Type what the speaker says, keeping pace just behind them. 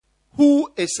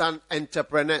who is an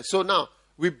entrepreneur. So now,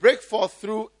 we break forth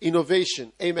through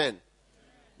innovation. Amen.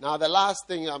 Now, the last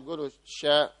thing I'm going to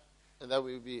share, and then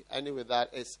we'll be ending with that,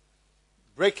 is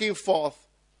breaking forth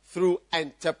through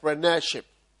entrepreneurship.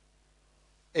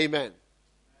 Amen.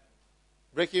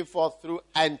 Breaking forth through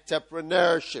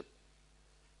entrepreneurship.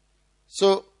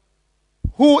 So,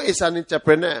 who is an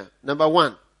entrepreneur? Number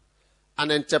one,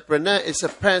 an entrepreneur is a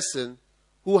person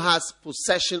who has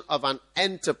possession of an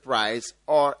enterprise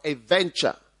or a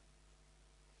venture.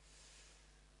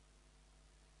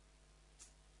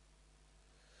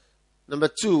 Number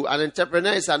two, an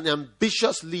entrepreneur is an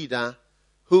ambitious leader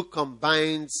who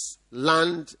combines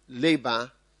land,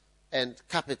 labor, and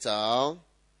capital,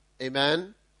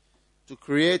 amen, to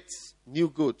create new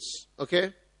goods.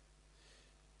 Okay?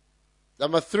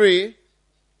 Number three,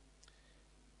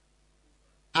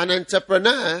 an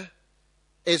entrepreneur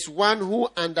is one who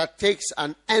undertakes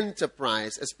an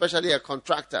enterprise, especially a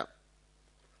contractor.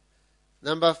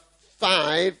 Number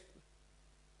five,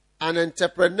 an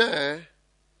entrepreneur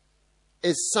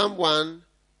is someone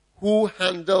who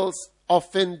handles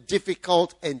often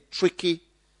difficult and tricky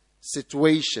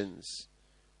situations,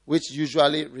 which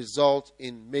usually result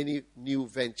in many new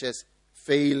ventures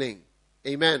failing.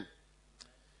 Amen.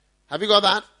 Have you got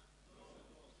that?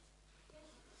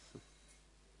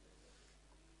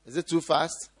 Is it too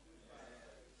fast?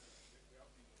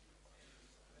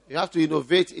 You have to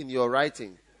innovate in your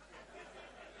writing.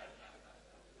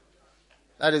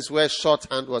 That is where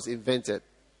shorthand was invented.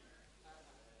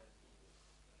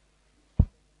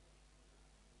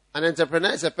 An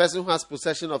entrepreneur is a person who has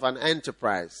possession of an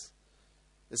enterprise.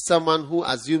 It's someone who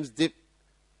assumes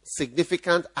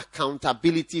significant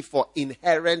accountability for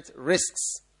inherent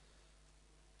risks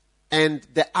and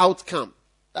the outcome.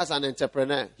 That's an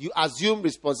entrepreneur. You assume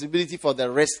responsibility for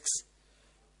the risks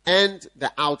and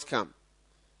the outcome.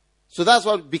 So that's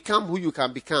what become who you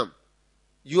can become.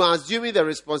 You are assuming the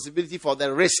responsibility for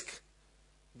the risk.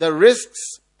 The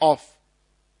risks of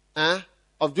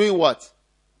doing what?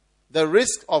 The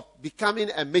risk of becoming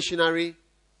a missionary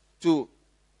to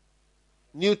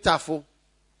New Tafo.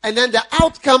 And then the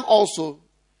outcome also,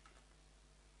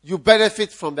 you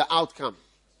benefit from the outcome.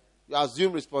 You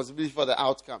assume responsibility for the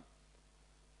outcome.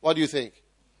 What do you think?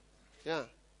 Yeah.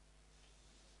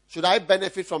 Should I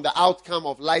benefit from the outcome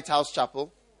of Lighthouse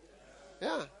Chapel?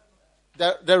 Yeah.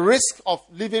 The risk of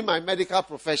leaving my medical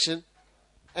profession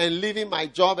and leaving my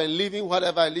job and leaving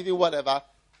whatever,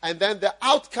 and then the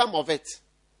outcome of it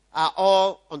are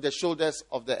all on the shoulders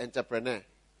of the entrepreneur.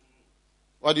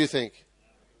 What do you think?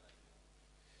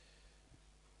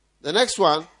 The next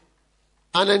one,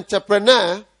 an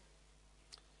entrepreneur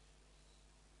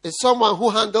is someone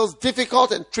who handles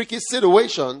difficult and tricky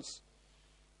situations,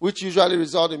 which usually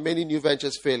result in many new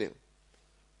ventures failing.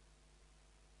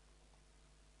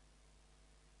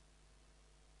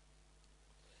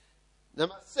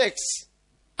 Number 6,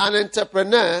 an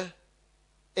entrepreneur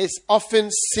is often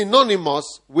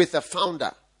synonymous with a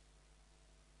founder.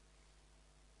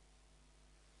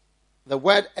 The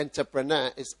word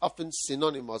entrepreneur is often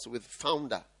synonymous with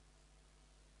founder.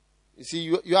 You see,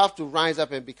 you have to rise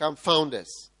up and become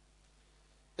founders.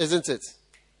 Isn't it?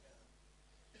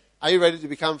 Are you ready to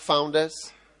become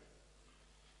founders?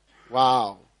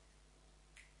 Wow.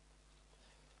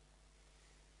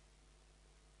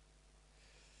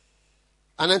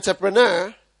 An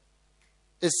entrepreneur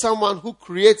is someone who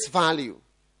creates value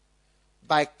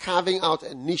by carving out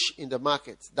a niche in the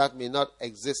market that may not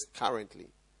exist currently.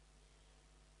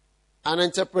 An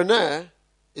entrepreneur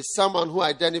is someone who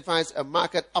identifies a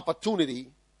market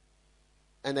opportunity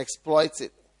and exploits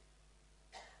it.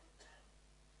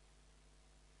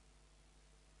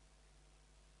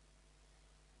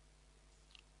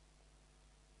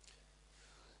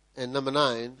 And number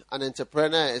 9, an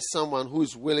entrepreneur is someone who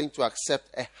is willing to accept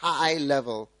a high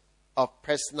level of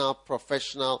personal,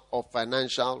 professional, or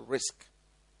financial risk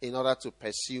in order to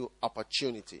pursue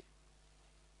opportunity.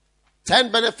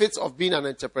 10 benefits of being an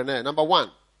entrepreneur. Number 1,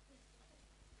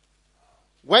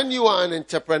 when you are an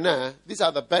entrepreneur, these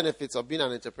are the benefits of being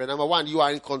an entrepreneur. Number 1, you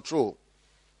are in control.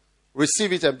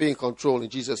 Receive it and be in control in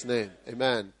Jesus' name.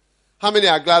 Amen. How many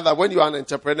are glad that when you are an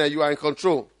entrepreneur, you are in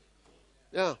control?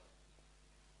 Yeah.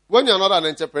 When you are not an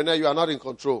entrepreneur, you are not in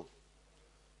control.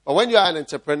 But when you are an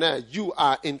entrepreneur, you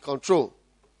are in control.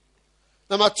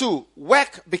 Number 2,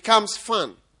 work becomes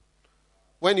fun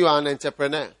when you are an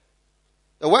entrepreneur.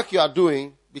 The work you are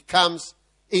doing becomes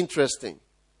interesting.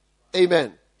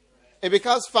 Amen. It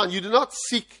becomes fun. You do not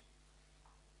seek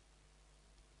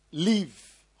leave,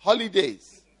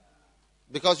 holidays,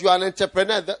 because you are an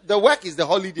entrepreneur. The work is the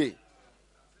holiday.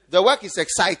 The work is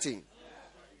exciting.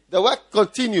 The work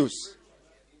continues.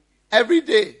 Every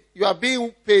day, you are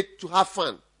being paid to have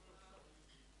fun.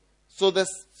 So the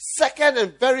second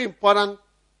and very important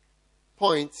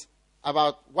point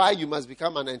about why you must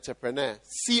become an entrepreneur,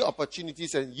 see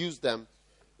opportunities and use them,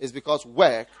 is because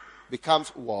work becomes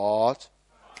what?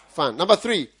 Fun. Number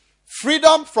 3,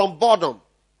 freedom from boredom.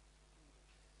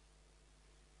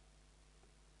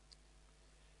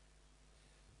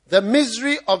 The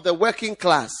misery of the working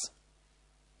class.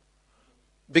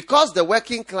 Because the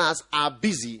working class are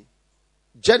busy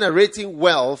generating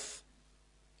wealth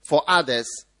for others,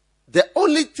 the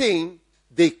only thing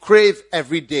they crave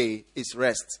every day is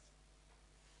rest.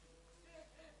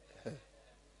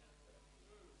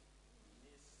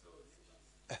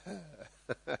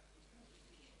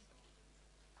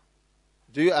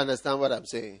 Do you understand what I'm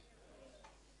saying?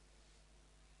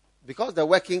 Because the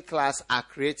working class are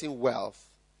creating wealth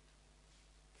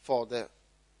for the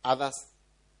other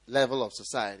level of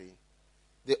society,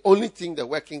 the only thing the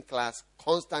working class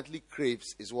constantly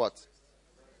craves is what?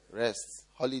 Rest,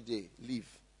 holiday, leave.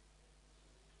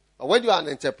 But when you are an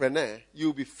entrepreneur,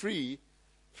 you'll be free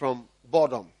from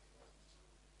boredom.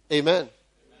 Amen.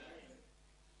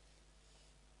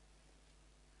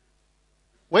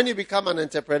 When you become an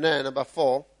entrepreneur, number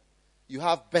 4, you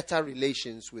have better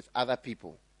relations with other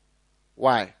people.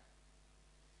 Why?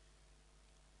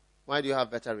 Why do you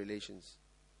have better relations?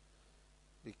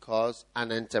 Because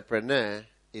an entrepreneur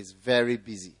is very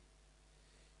busy.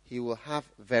 He will have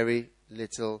very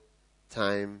little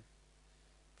time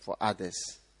for others.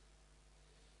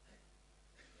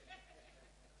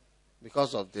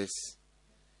 Because of this,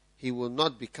 he will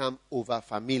not become over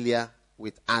familiar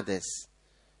with others,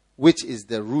 which is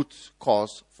the root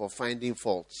cause for finding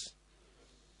faults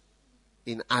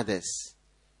in others,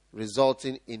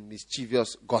 resulting in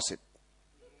mischievous gossip.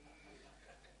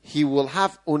 He will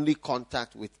have only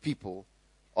contact with people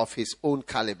of his own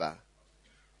caliber,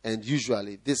 and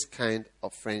usually this kind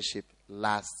of friendship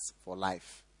lasts for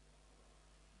life.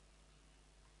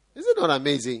 Is it not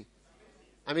amazing?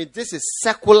 I mean, this is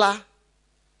secular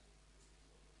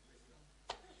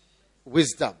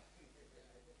wisdom.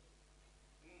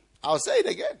 I'll say it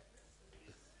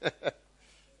again.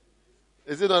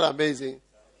 Is it not amazing?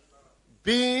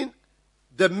 Being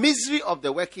the misery of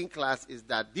the working class is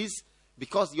that this,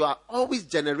 because you are always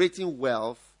generating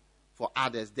wealth for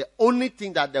others, the only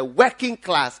thing that the working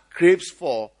class craves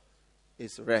for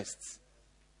is rest.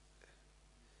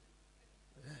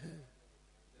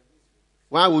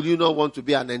 Why would you not want to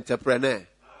be an entrepreneur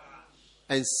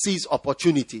and seize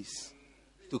opportunities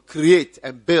to create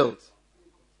and build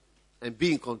and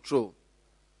be in control?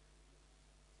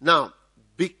 Now,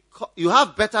 because you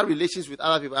have better relations with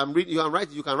other people.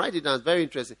 You can write it down. It's very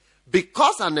interesting.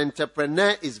 Because an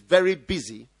entrepreneur is very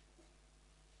busy,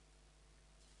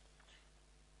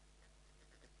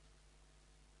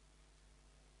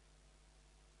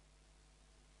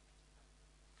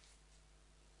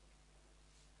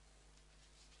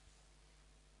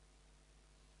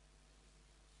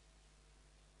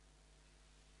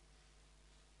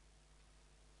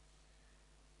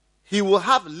 he will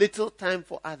have little time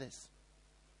for others.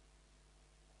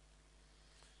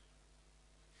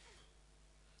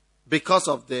 Because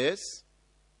of this,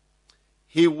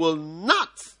 he will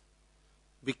not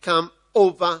become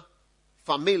over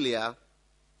familiar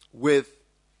with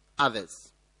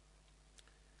others.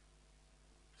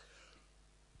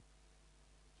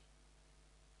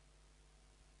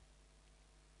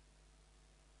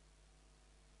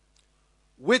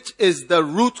 Which is the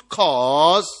root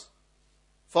cause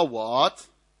for what?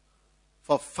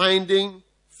 For finding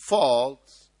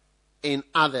faults in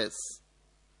others,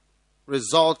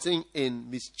 resulting in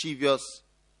mischievous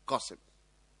gossip.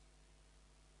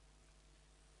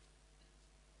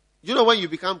 You know, when you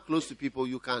become close to people,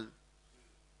 you can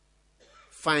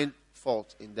find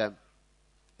fault in them.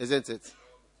 Isn't it?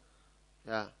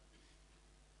 Yeah.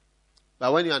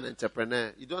 But when you're an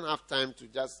entrepreneur, you don't have time to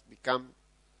just become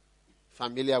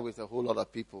familiar with a whole lot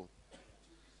of people.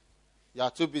 You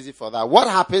are too busy for that. What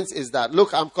happens is that,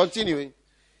 look, I'm continuing.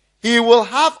 He will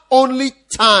have only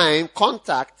time,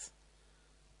 contact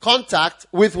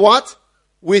with what?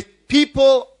 With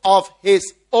people of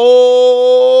his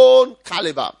own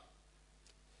caliber.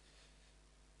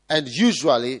 And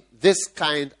usually, this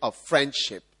kind of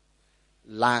friendship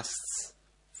lasts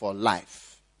for life.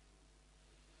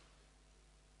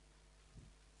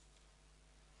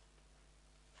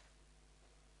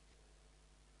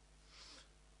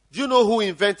 Do you know who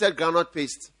invented groundnut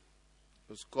paste?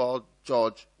 It was called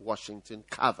George Washington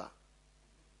Carver.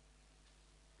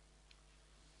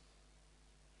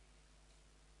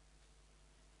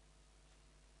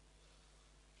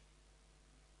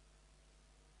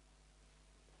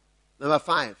 Number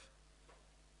 5.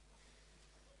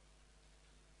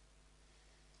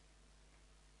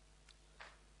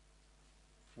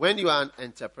 When you are an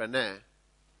entrepreneur,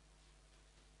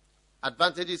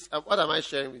 advantages, what am I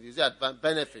sharing with you?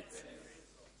 Benefits.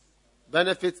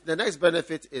 Benefits. The next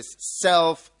benefit is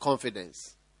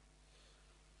self-confidence.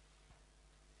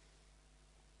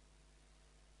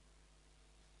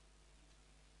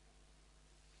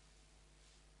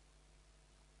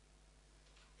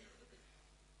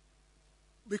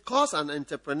 Because an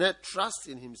entrepreneur trusts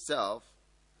in himself,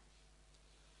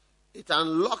 it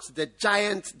unlocks the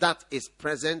giant that is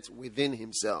present within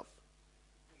himself.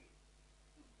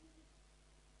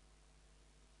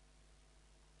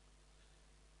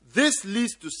 This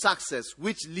leads to success,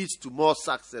 which leads to more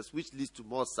success, which leads to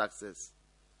more success,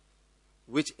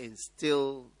 which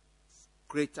instills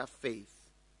greater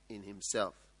faith in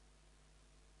himself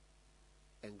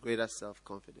and greater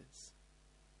self-confidence.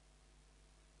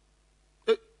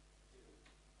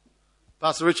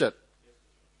 Pastor Richard,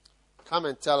 come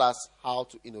and tell us how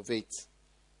to innovate.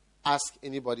 Ask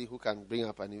anybody who can bring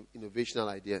up an innovational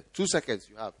idea. 2 seconds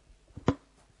you have. Are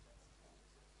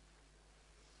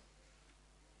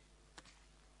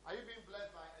you being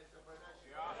blessed by entrepreneurship?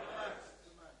 Yeah.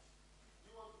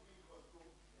 You want to be control?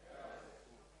 Yeah.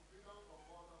 Freedom from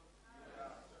boredom?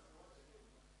 Yeah.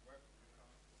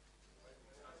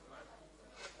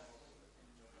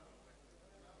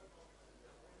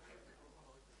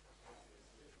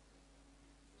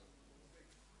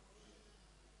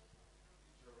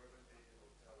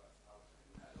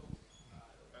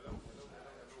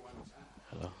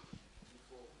 Hello.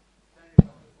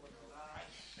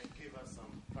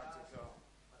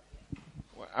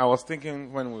 I was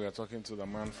thinking when we were talking to the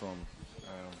man from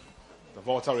the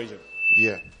Volta region,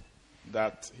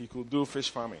 that he could do fish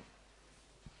farming,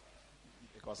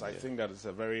 because I think that it's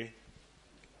a very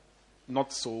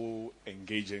not so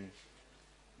engaging,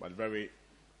 but very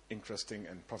interesting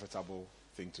and profitable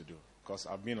thing to do. Because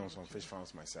I've been on some fish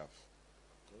farms myself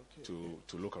to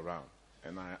look around,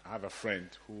 and I have a friend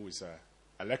who is a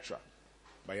lecturer,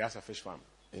 but he has a fish farm.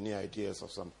 Any ideas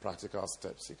of some practical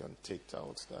steps he can take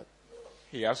towards that?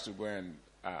 He has to go and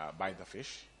buy the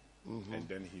fish, and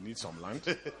then he needs some land.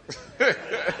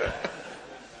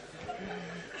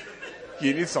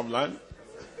 He needs some land.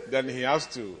 Then he has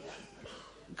to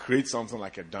create something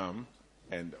like a dam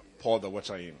and pour the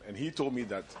water in. And he told me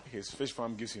that his fish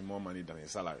farm gives him more money than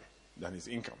his salary, than his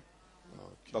income.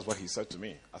 Okay. That's what he said to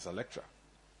me as a lecturer.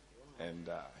 And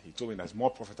he told me that's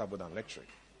more profitable than lecturing.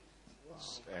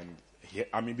 And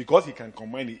because he can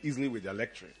combine it easily with the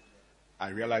lecturing, I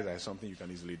realize that it's something you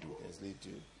can easily do. Easily do.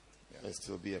 Yeah. And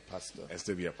still be a pastor. And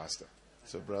still be a pastor.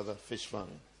 So, brother, fish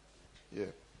farming.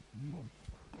 Yeah.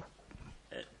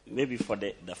 Maybe for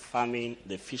the farming,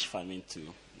 the fish farming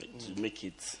to make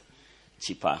it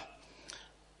cheaper.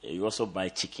 You also buy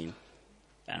chicken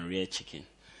and rear chicken,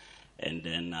 and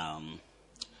then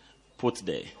put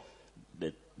the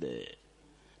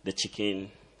chicken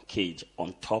cage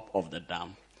on top of the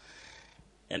dam,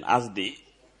 and as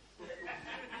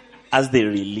they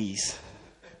release,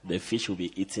 the fish will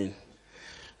be eaten.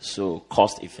 So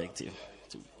cost effective.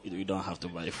 You don't have to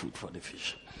buy food for the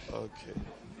fish. Okay.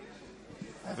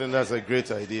 I think that's a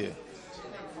great idea.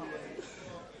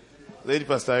 Lady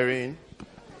Pastor Irene.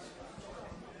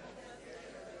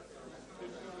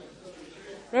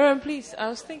 Reverend, please, I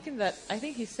was thinking that, I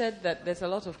think he said that there's a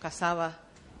lot of cassava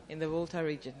in the Volta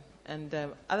region. And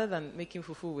other than making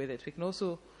fufu with it, we can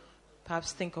also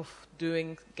perhaps think of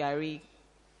doing gari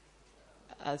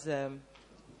as a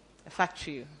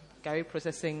factory, gari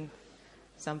processing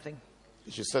something.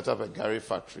 You should set up a gari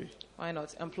factory. Why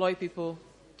not? Employ people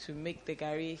to make the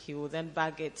gari. He will then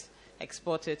bag it,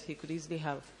 export it. He could easily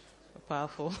have a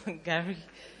powerful gari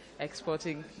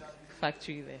exporting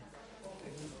factory there.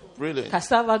 Brilliant.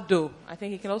 Cassava dough. I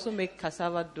think he can also make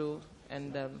cassava dough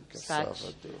and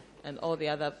starch and all the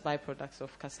other byproducts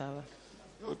of cassava.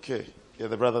 Okay. Yeah,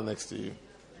 the brother next to you.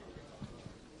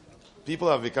 People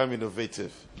have become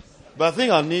innovative. But I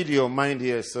think I'll need your mind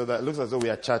here so that it looks as though we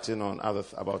are chatting on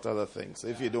about other things,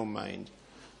 if you don't mind.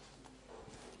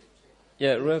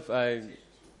 Yeah, Rev, I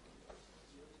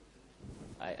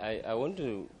want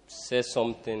to say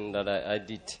something that I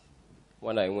did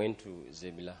when I went to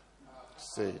Zebila.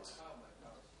 Say it.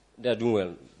 They are doing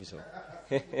well, Bishop.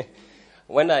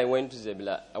 When I went to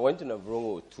Zebila, I went to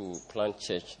Navrongo to plant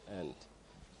church, and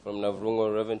from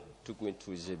Navrongo, Reverend took me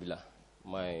to Zebila,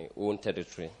 my own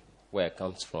territory, where I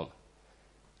come from.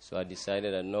 So I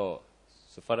decided that no,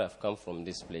 so far I've come from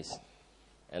this place,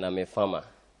 and I'm a farmer.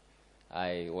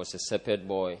 I was a shepherd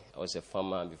boy, I was a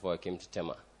farmer before I came to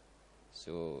Tema.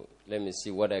 So let me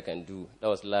see what I can do. That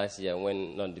was last year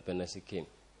when non-dependency came.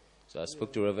 So I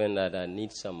spoke to Reverend that I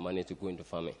need some money to go into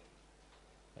farming.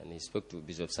 And he spoke to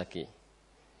Bishop Saki.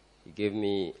 He gave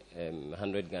me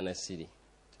 100 Ghana cedi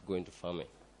to go into farming.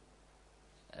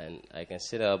 And I can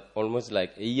set up almost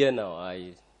like a year now.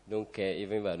 I don't care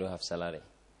even if I don't have salary.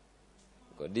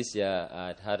 Because this year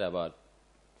I had about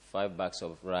 5 bags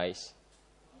of rice,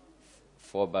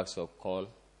 4 bags of corn,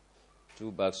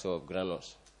 2 bags of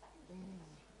granules.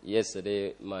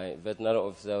 Yesterday, my veterinary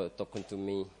officer was talking to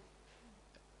me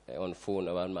on phone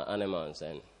about my animals,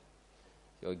 and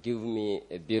he will give me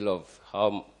a bill of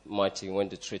how much he went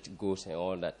to treat goats and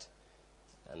all that.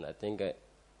 And I think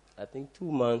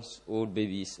 2 months old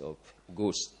babies of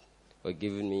goats were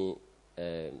giving me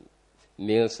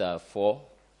males are 4,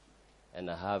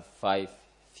 and I have 5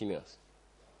 females.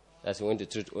 That's going to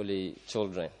treat only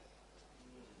children.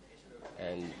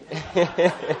 And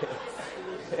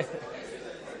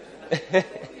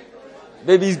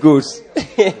babies goats.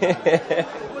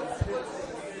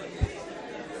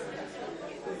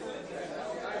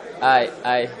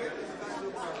 I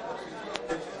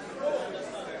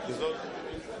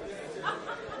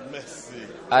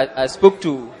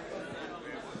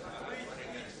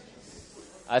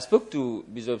spoke to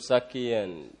Bishop Saki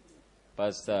and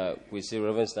Pastor Kwesi,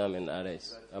 Reverend Sam and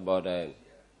others about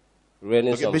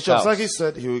readiness of Bishop cows. Saki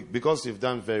said because you've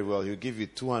done very well, he'll give you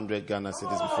 200 Ghana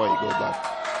cedis before you go back.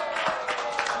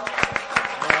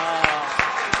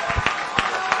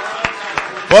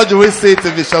 What do we say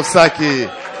to Bishop Saki?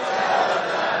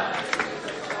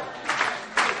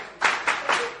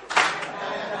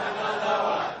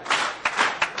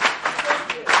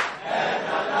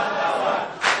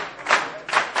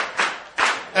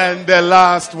 And the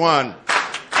last one.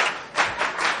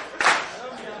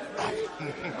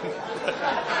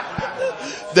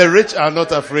 The rich are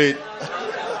not afraid.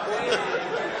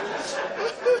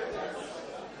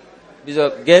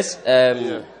 Bishop, guess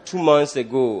 2 months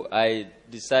ago, I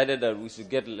decided that we should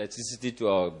get electricity to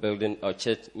our building, our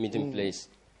church meeting place.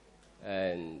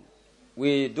 And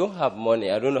we don't have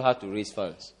money. I don't know how to raise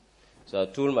funds. So I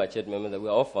told my church members that we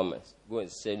are all farmers. Go and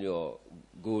sell your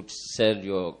goods, sell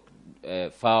your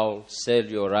fowl, sell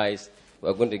your rice.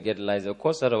 We're going to get lights. It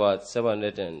cost us about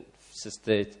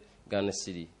 760 Ghana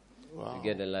cedi to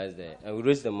get the lights there. And we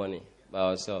raised the money by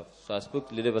ourselves. So I spoke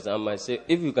to the leaders and I said,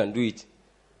 if you can do it.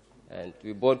 And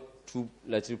we bought 2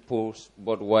 electric poles,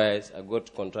 bought wires. I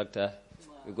got contractor.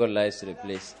 We got lights to the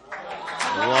place.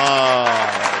 Wow.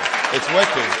 It's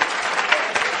working.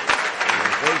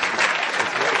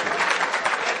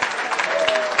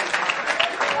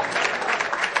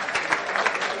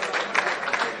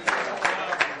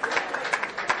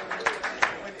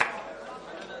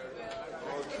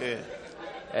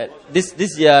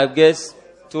 This year, I guess,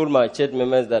 told my church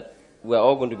members that we are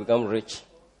all going to become rich.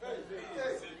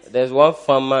 There's one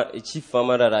farmer, a chief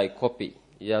farmer that I copy.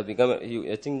 He has become,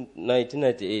 I think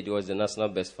 1998, he was the national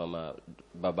best farmer,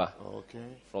 Baba,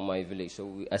 from my village.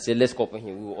 So I said, let's copy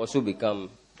him. We will also become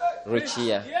rich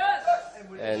here.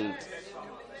 And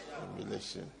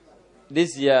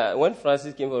this year, when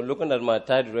Francis came, I was looking at my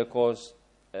tithe records,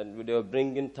 and they were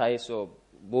bringing tithes of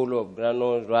bowl of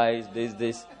granules, rice,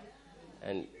 this.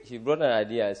 And he brought an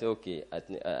idea. I said, okay,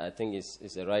 I think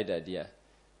it's a right idea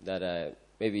that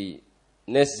maybe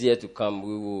next year to come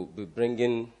we will be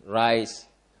bringing rice,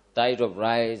 tithe of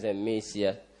rice and maize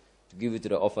here to give it to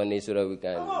the orphanage so that we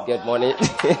can get money.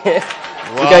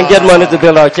 We can get money to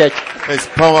build our church. It's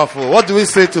powerful. What do we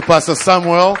say to Pastor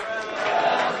Samuel?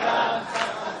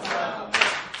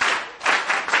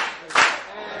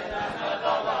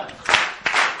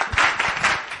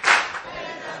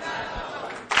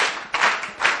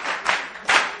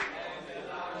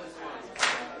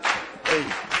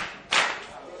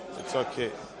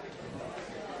 Okay.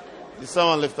 Did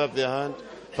someone lift up their hand?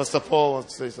 Pastor Paul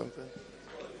wants to say something.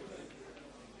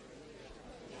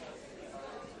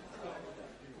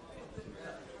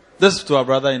 This is to our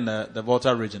brother in the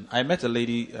Volta region. I met a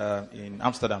lady in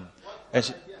Amsterdam.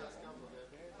 And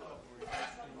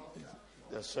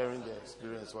they're sharing their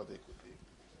experience, what they could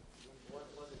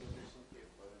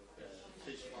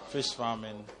do. Fish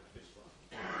farming.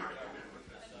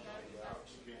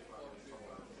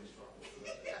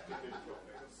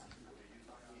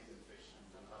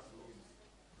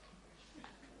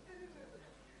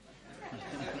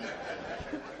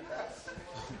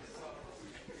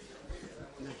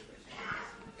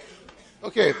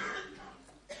 Okay.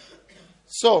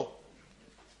 So,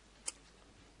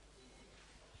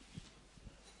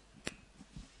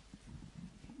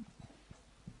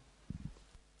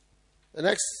 the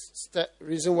next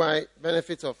reason why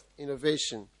benefit of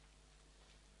innovation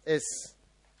is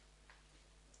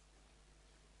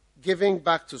giving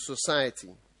back to society.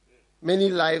 Many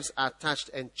lives are touched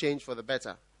and changed for the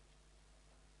better.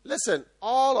 Listen,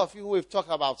 all of you who have talked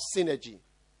about synergy,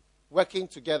 working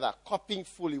together, copying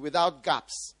fully without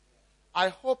gaps, I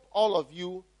hope all of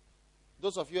you,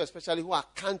 those of you especially who are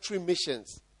country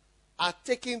missions, are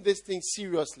taking this thing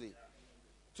seriously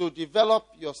to develop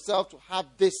yourself to have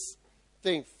this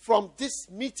thing from this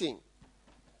meeting.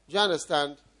 Do you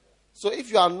understand? So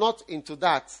if you are not into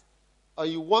that, or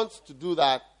you want to do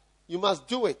that, you must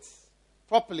do it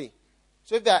properly.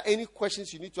 So if there are any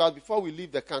questions you need to ask before we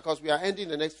leave the camp, because we are ending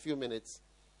the next few minutes,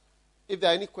 if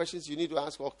there are any questions you need to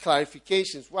ask or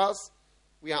clarifications, whilst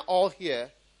we are all here,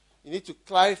 you need to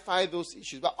clarify those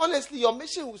issues. But honestly, your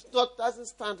mission doesn't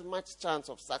stand much chance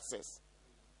of success.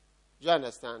 Do you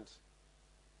understand?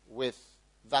 With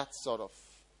that sort of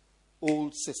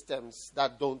old systems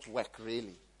that don't work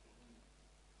really.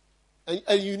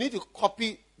 And you need to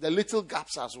copy the little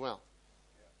gaps as well.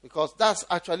 Because that's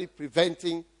actually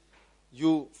preventing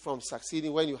you from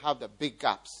succeeding when you have the big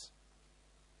gaps.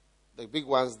 The big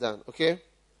ones done. Okay?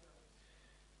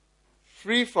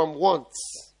 Free from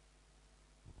wants.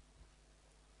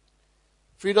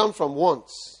 Freedom from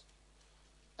wants.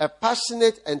 A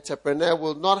passionate entrepreneur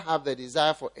will not have the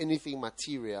desire for anything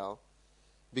material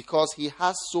because he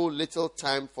has so little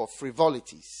time for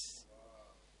frivolities.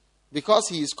 Because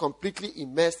he is completely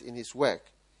immersed in his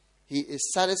work, he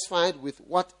is satisfied with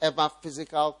whatever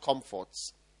physical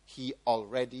comforts he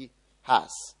already has.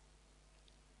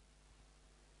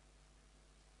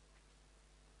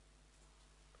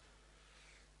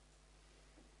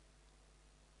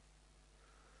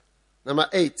 Number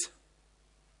 8.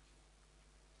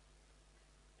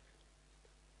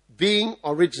 Being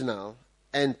original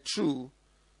and true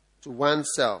to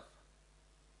oneself.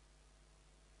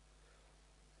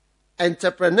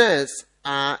 Entrepreneurs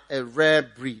are a rare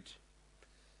breed.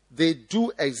 They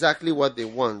do exactly what they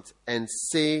want and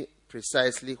say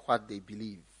precisely what they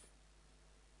believe.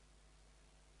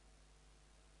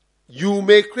 You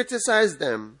may criticize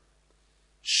them,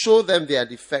 show them their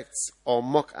defects, or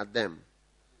mock at them.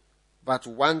 But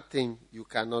one thing you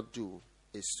cannot do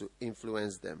is to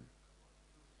influence them.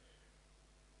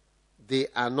 They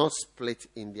are not split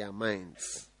in their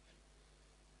minds.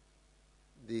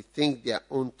 They think their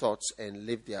own thoughts and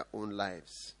live their own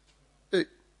lives.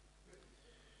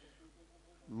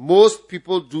 Most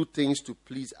people do things to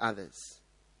please others.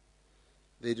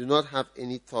 They do not have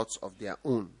any thoughts of their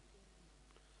own.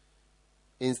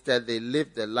 Instead, they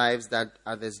live the lives that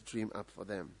others dream up for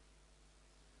them.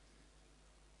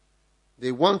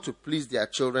 They want to please their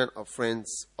children or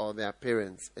friends or their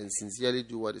parents and sincerely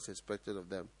do what is expected of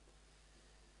them.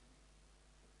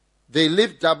 They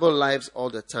live double lives all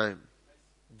the time,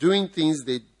 doing things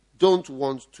they don't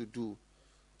want to do,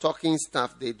 talking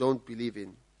stuff they don't believe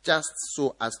in, just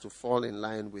so as to fall in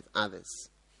line with others.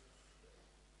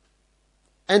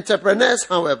 Entrepreneurs,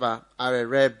 however, are a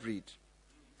rare breed.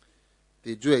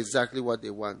 They do exactly what they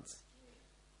want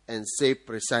and say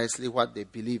precisely what they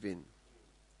believe in.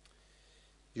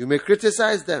 You may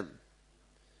criticize them.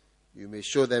 You may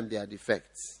show them their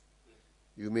defects.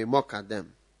 You may mock at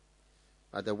them.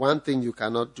 But the one thing you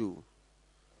cannot do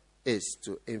is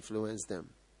to influence them.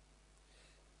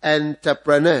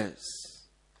 Entrepreneurs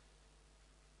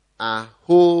are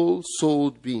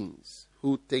whole-souled beings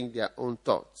who think their own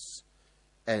thoughts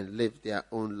and live their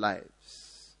own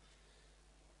lives.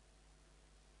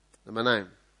 Number 9.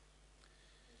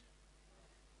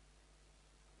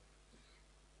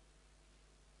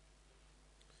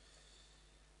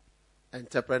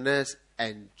 Entrepreneurs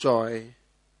enjoy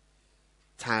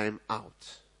time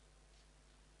out.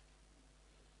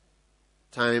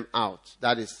 Time out.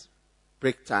 That is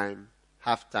break time,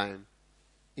 half time,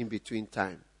 in between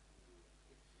time.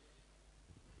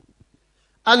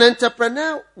 An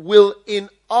entrepreneur will, in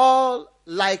all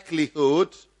likelihood,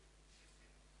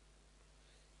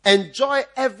 enjoy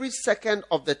every second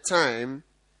of the time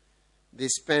they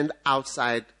spend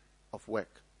outside of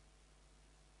work.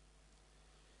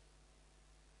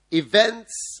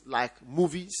 Events like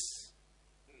movies,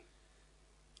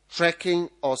 trekking,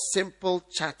 or simple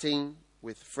chatting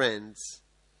with friends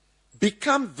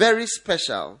become very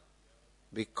special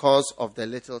because of the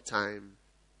little time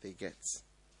they get.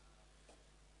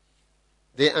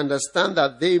 They understand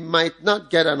that they might not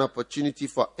get an opportunity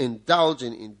for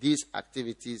indulging in these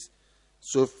activities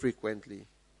so frequently,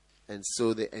 and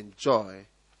so they enjoy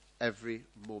every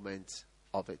moment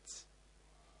of it.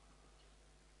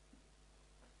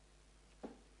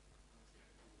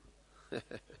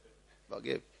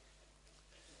 Forgive.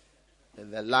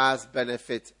 And the last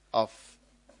benefit of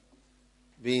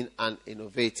being an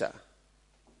innovator.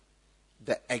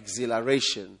 The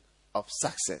exhilaration of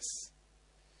success.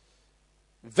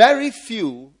 Very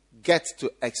few get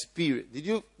to experience. Did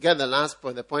you get the last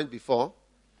point, the point before?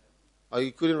 Or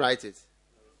you couldn't write it?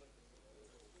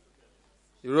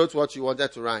 You wrote what you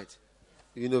wanted to write.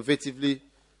 You innovatively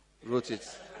wrote it.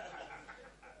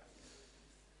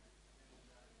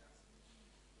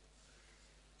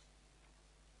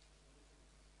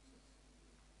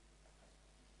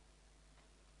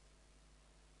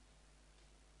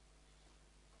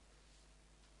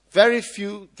 Very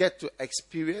few get to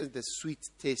experience the sweet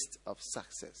taste of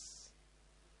success.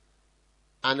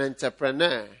 An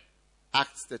entrepreneur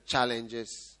acts the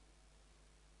challenges,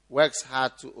 works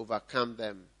hard to overcome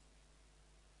them,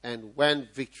 and when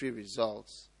victory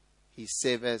results, he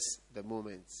savors the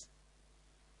moments.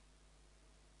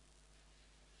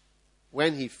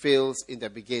 When he fails in the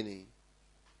beginning,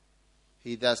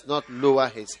 he does not lower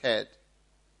his head,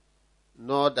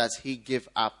 nor does he give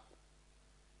up,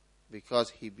 because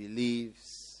he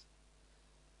believes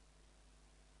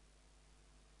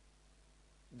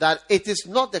that it is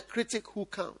not the critic who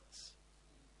counts,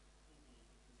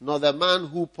 nor the man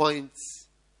who points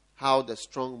how the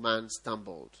strong man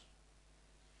stumbled,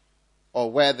 or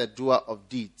where the doer of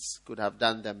deeds could have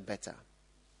done them better.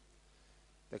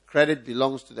 The credit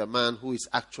belongs to the man who is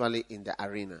actually in the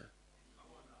arena,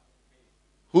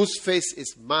 whose face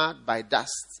is marred by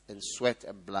dust and sweat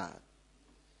and blood,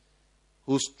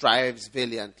 who strives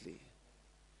valiantly,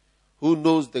 who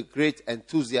knows the great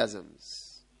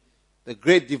enthusiasms, the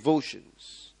great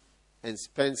devotions, and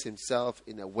spends himself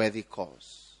in a worthy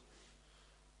cause,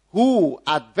 who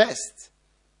at best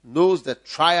knows the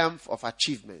triumph of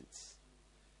achievement,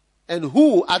 and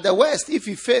who at the worst, if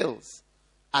he fails,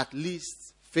 at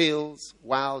least fails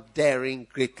while daring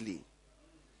greatly,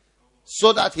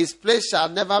 so that his place shall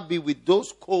never be with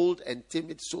those cold and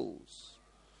timid souls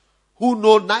who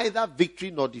know neither victory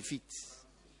nor defeat.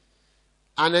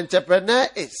 An entrepreneur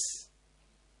is,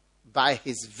 by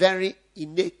his very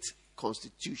innate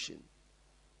constitution,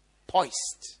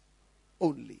 poised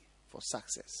only for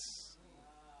success.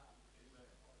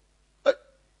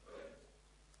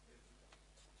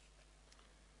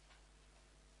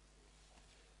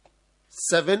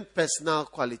 7 personal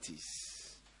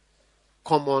qualities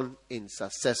common in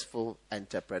successful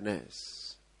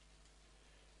entrepreneurs.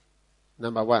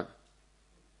 Number 1.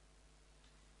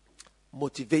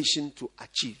 Motivation to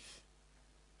achieve.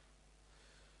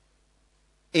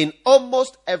 In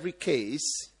almost every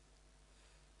case,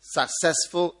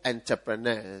 successful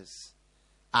entrepreneurs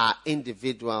are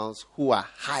individuals who are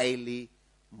highly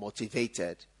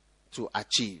motivated to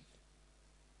achieve.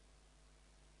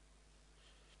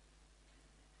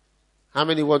 How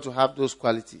many want to have those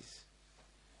qualities?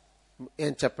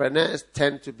 Entrepreneurs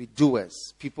tend to be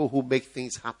doers, people who make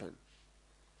things happen.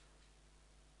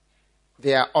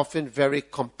 They are often very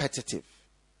competitive.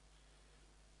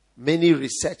 Many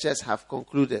researchers have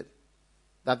concluded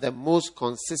that the most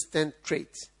consistent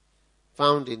trait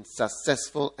found in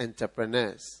successful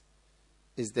entrepreneurs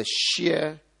is the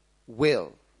sheer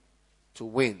will to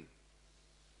win,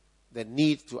 the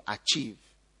need to achieve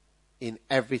in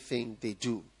everything they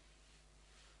do.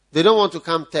 They don't want to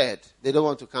come third. They don't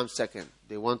want to come second.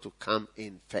 They want to come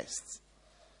in first.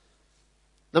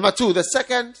 Number 2, the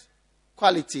second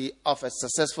quality of a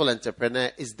successful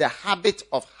entrepreneur is the habit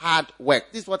of hard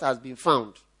work. This is what has been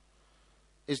found.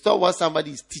 It's not what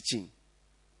somebody is teaching.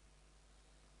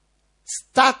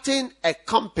 Starting a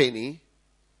company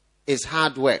is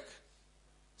hard work.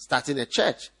 Starting a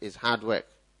church is hard work.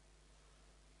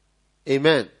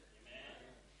 Amen.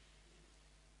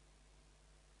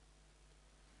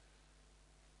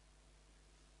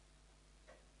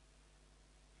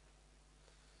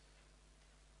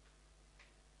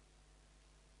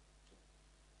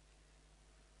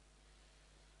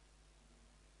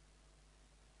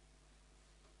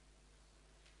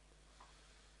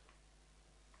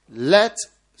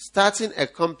 Starting a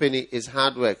company is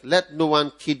hard work. Let no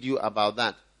one kid you about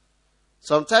that.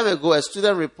 Some time ago, a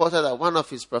student reported that one of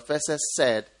his professors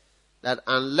said that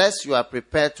unless you are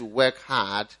prepared to work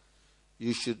hard,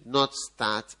 you should not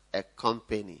start a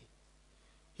company.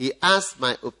 He asked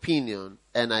my opinion,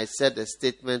 and I said the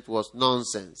statement was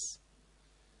nonsense.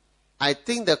 I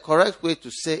think the correct way to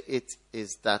say it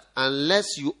is that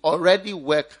unless you already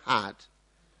work hard,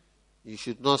 you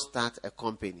should not start a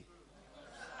company.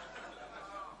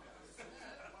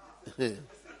 Did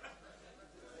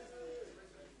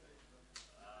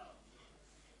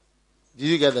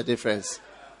you get the difference?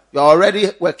 You're already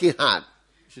working hard.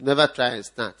 You should never try and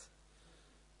start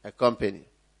a company.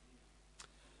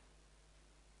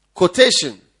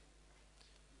 Quotation.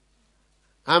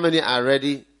 How many are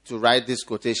ready to write this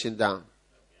quotation down?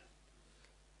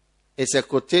 It's a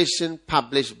quotation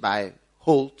published by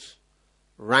Holt,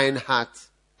 Reinhardt,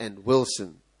 and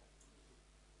Wilson.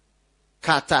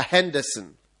 Carter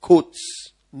Henderson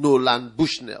quotes Nolan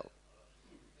Bushnell,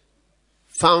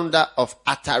 founder of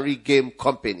Atari Game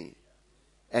Company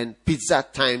and Pizza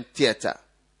Time Theater.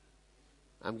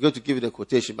 I'm going to give you the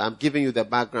quotation, but I'm giving you the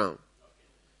background.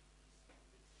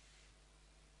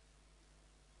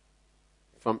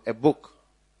 From a book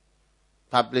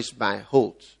published by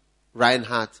Holt,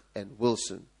 Reinhardt, and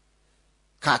Wilson.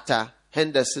 Carter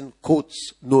Henderson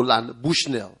quotes Nolan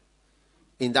Bushnell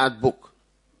in that book.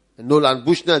 And Nolan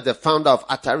Bushnell is the founder of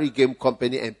Atari Game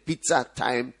Company and Pizza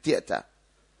Time Theater.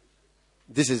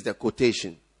 This is the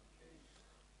quotation.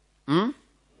 Hey.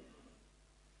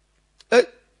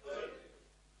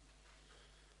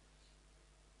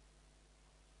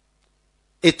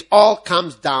 It all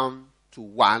comes down to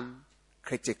one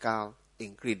critical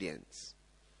ingredient.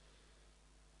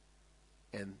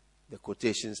 And the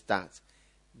quotation starts,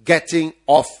 getting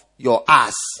off your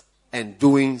ass and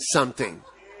doing something.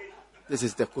 This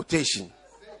is the quotation.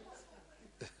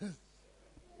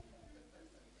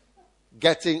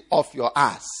 Getting off your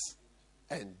ass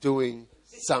and doing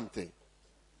something.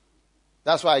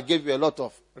 That's why I gave you a lot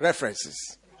of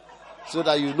references so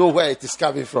that you know where it is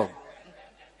coming from.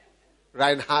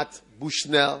 Reinhardt,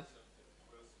 Bushnell,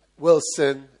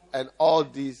 Wilson, and all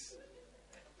these,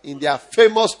 in their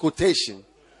famous quotation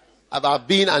about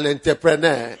being an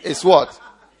entrepreneur, is what?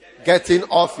 Getting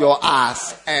off your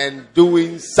ass and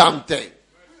doing something.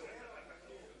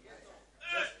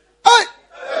 Hey!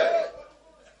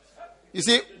 You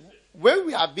see, when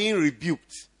we are being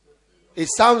rebuked, it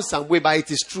sounds some way, but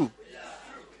it is true.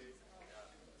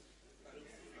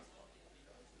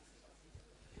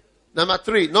 Number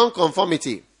 3,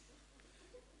 non-conformity.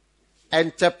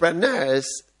 Entrepreneurs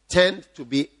tend to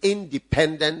be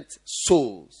independent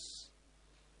souls,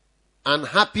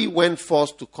 unhappy when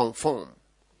forced to conform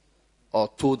or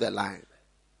toe the line.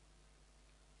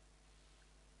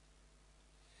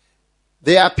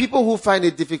 There are people who find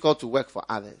it difficult to work for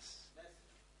others,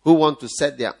 who want to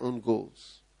set their own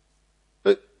goals.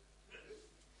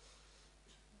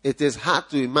 It is hard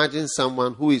to imagine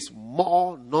someone who is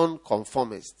more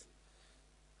non-conformist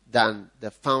than the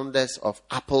founders of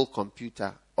Apple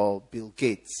Computer or Bill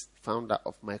Gates, founder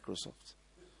of Microsoft.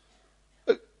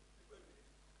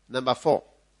 Number 4,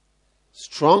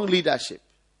 strong leadership.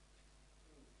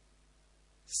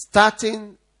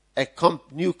 Starting a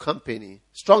new company.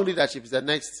 Strong leadership is the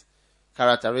next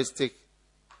characteristic,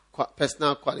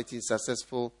 personal quality in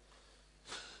successful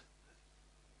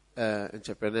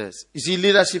entrepreneurs. You see,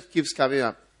 leadership keeps coming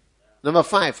up. Number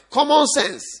 5, common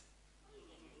sense.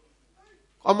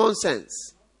 Common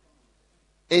sense.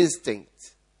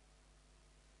 Instinct.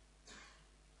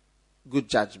 Good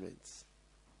judgment.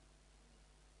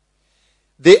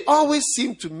 They always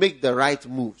seem to make the right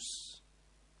moves.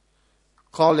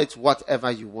 Call it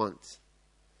whatever you want.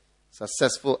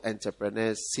 Successful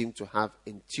entrepreneurs seem to have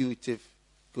intuitive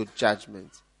good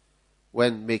judgment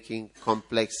when making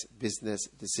complex business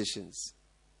decisions.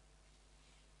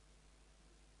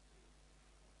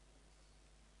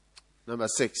 Number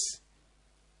 6,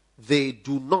 they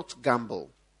do not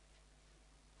gamble.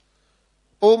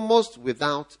 Almost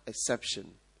without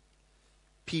exception,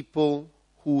 people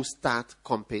who start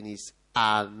companies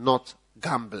are not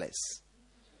gamblers.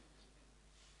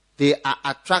 They are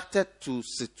attracted to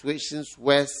situations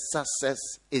where success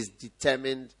is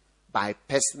determined by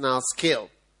personal skill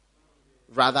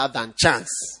rather than chance.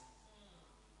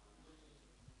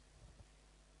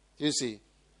 You see,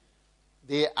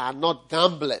 they are not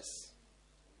gamblers.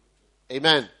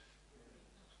 Amen.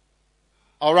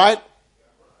 All right?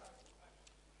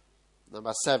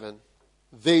 Number 7,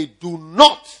 they do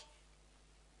not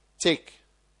take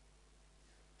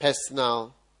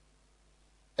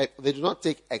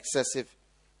excessive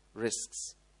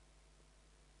risks.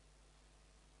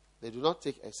 They do not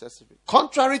take excessive risks.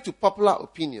 Contrary to popular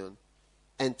opinion,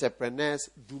 entrepreneurs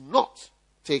do not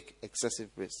take excessive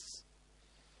risks.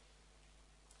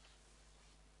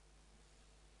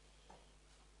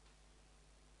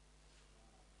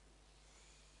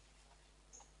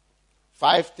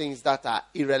 Five things that are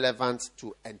irrelevant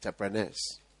to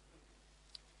entrepreneurs.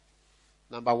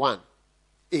 Number 1,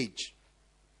 age.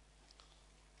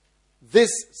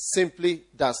 This simply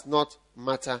does not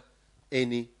matter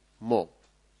anymore.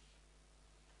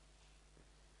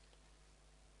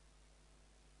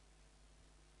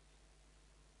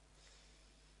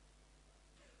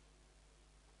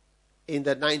 In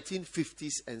the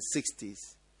 1950s and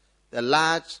 60s, the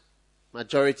large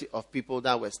majority of people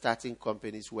that were starting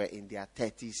companies were in their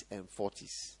 30s and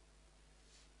 40s.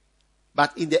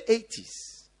 But in the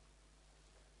 80s,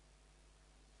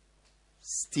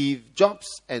 Steve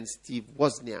Jobs and Steve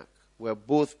Wozniak were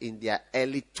both in their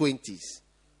early 20s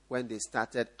when they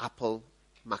started Apple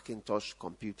Macintosh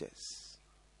computers.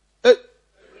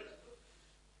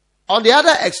 On the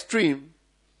other extreme,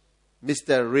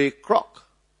 Mr. Ray Kroc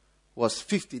was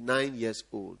 59 years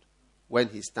old when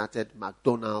he started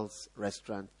McDonald's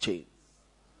restaurant chain.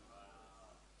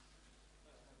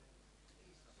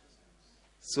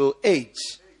 So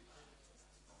age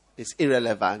is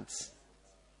irrelevant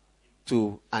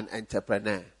to an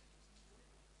entrepreneur.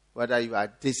 Whether you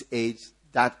are this age,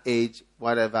 that age,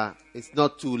 whatever, it's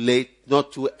not too late,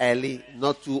 not too early,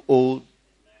 not too old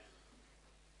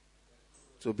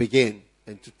to begin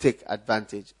and to take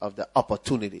advantage of the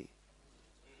opportunity.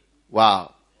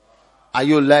 Wow. Are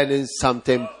you learning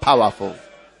something powerful?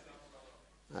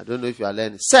 I don't know if you are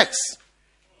learning. Sex.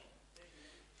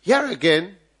 Here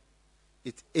again,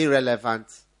 it's irrelevant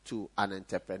to an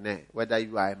entrepreneur, whether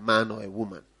you are a man or a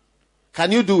woman.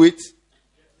 Can you do it?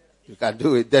 You can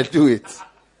do it, then do it.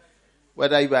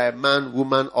 Whether you are a man,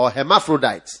 woman, or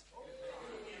hermaphrodite.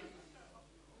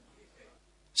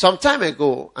 Some time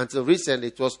ago, until recently,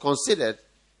 it was considered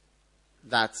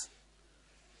that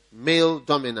male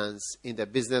dominance in the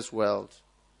business world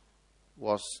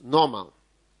was normal.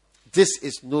 This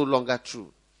is no longer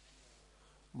true.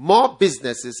 More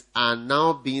businesses are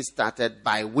now being started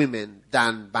by women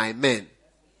than by men.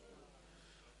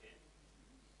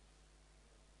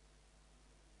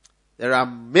 There are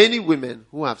many women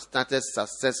who have started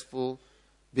successful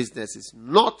businesses,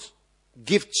 not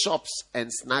gift shops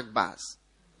and snack bars,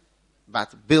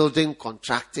 but building,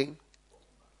 contracting,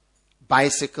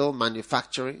 bicycle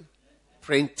manufacturing,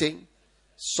 printing,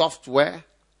 software,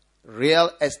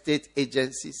 real estate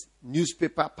agencies,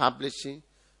 newspaper publishing,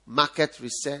 market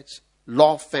research,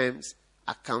 law firms,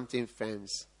 accounting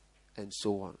firms, and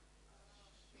so on,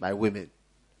 by women.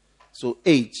 So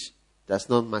age does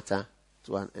not matter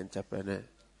to an entrepreneur.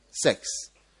 Sex.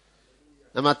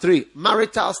 Number 3,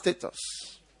 marital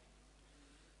status.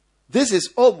 This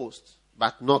is almost,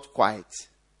 but not quite,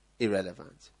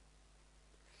 irrelevant.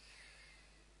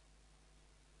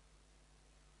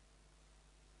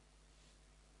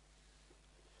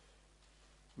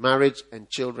 Marriage and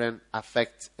children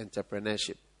affect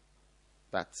entrepreneurship.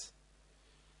 But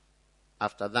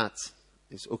after that,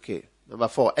 it's okay. Number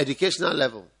 4, educational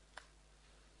level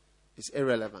is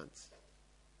irrelevant.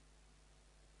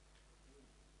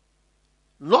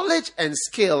 Knowledge and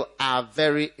skill are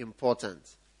very important.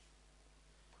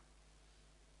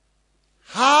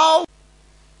 How?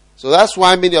 So that's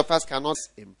why many of us cannot.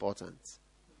 Important.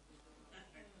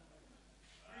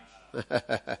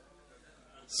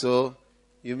 So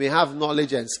you may have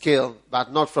knowledge and skill,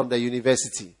 but not from the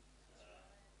university.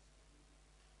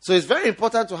 So it's very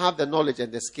important to have the knowledge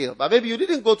and the skill. But maybe you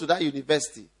didn't go to that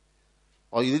university,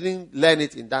 or you didn't learn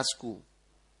it in that school,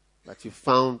 but you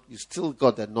still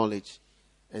got the knowledge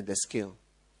and the skill.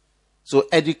 So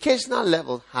educational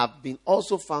levels have been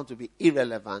also found to be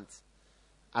irrelevant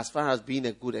as far as being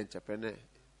a good entrepreneur.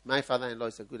 My father-in-law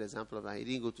is a good example of that. He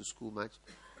didn't go to school much,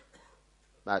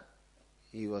 but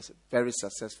he was a very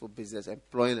successful business,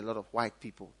 employing a lot of white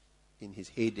people in his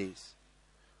heydays.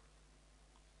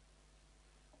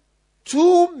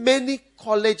 Too many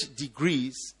college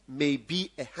degrees may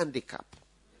be a handicap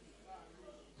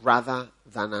rather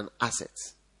than an asset.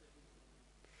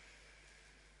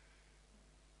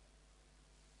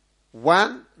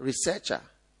 One researcher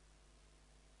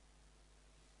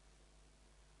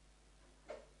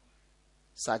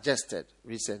suggested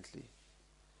recently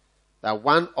that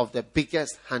one of the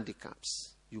biggest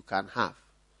handicaps you can have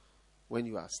when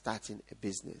you are starting a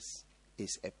business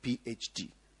is a PhD.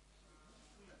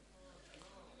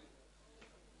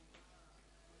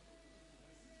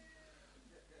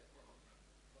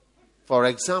 For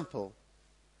example,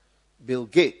 Bill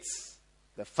Gates,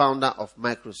 the founder of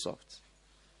Microsoft,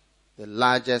 the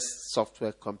largest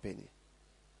software company,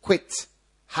 quit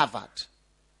Harvard.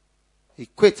 He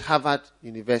quit Harvard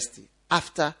University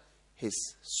after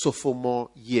his sophomore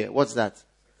year. What's that?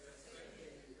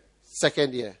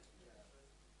 Second year.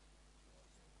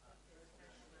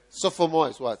 Sophomore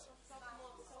is what?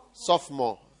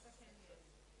 Sophomore.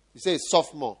 You say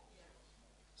sophomore.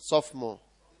 Sophomore.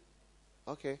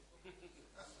 Okay.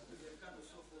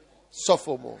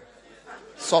 Sophomore.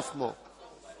 Sophomore.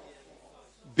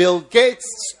 Bill Gates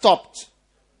stopped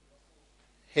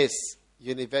his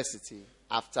university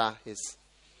after his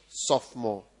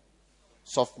sophomore.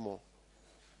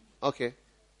 Okay.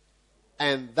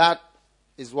 And that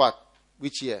is what?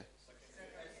 Which year?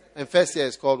 And first year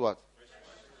is called what?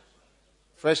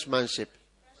 Freshmanship.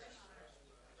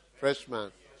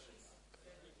 Freshman.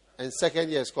 And second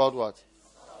year is called what?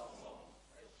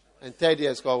 And third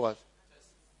year is called what?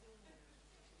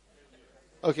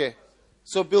 Okay.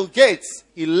 So Bill Gates,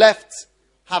 he left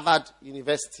Harvard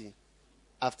University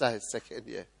after his second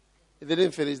year. He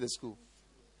didn't finish the school.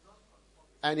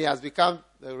 And he has become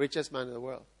the richest man in the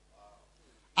world.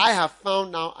 I have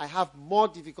found now I have more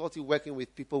difficulty working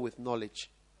with people with knowledge.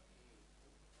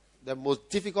 The most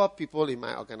difficult people in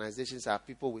my organizations are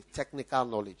people with technical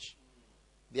knowledge.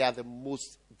 They are the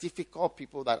most difficult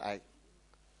people that I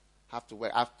have to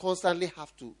work. I constantly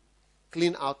have to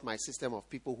clean out my system of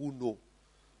people who know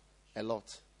a lot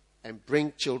and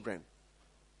bring children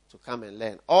to come and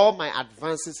learn. All my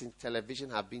advances in television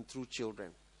have been through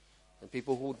children and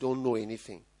people who don't know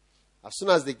anything. As soon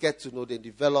as they get to know, they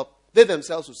develop. They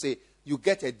themselves will say, you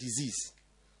get a disease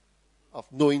of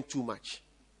knowing too much.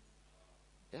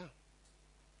 Yeah.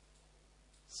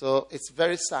 So it's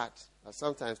very sad that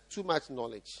sometimes too much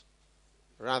knowledge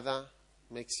rather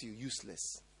makes you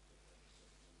useless.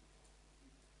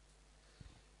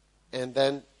 And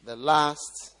then the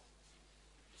last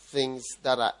things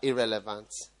that are irrelevant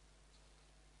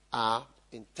are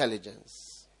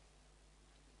intelligence.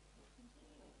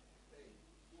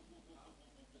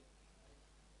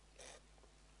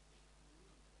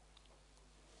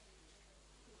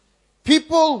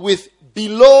 People with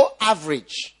below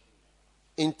average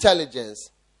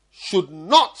intelligence should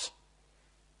not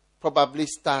probably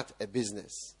start a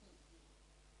business.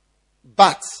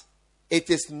 But it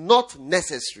is not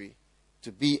necessary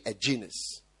to be a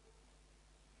genius.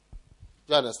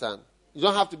 Do you understand? You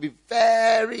don't have to be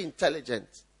very intelligent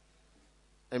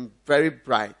and very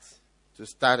bright to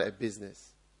start a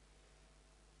business.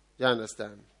 Do you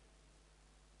understand?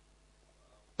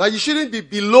 But you shouldn't be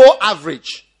below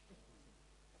average.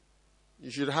 You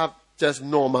should have just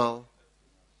normal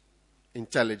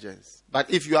intelligence. But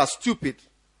if you are stupid,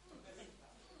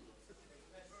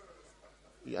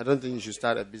 I don't think you should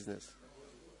start a business.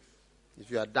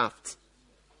 If you are daft,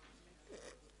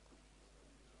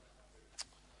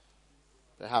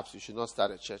 perhaps you should not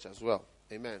start a church as well.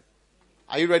 Amen.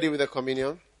 Are you ready with the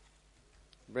communion?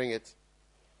 Bring it.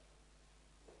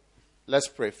 Let's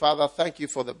pray. Father, thank you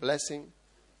for the blessing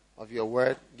of your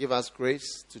word. Give us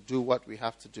grace to do what we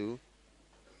have to do.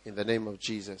 In the name of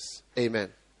Jesus. Amen.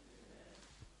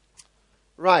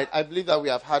 Right. I believe that we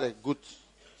have had a good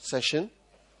session.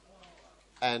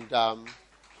 And,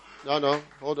 hold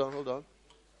on.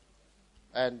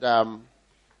 And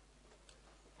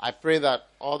I pray that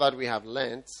all that we have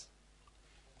learnt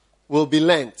will be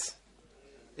learnt.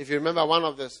 If you remember, one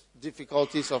of the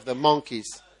difficulties of the monkeys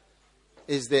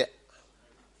is the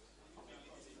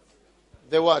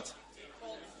what?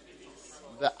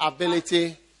 The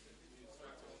ability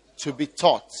to be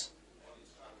taught.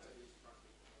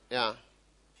 Yeah.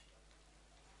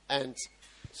 And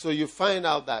so you find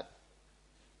out that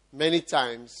many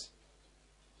times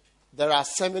there are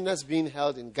seminars being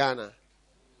held in Ghana.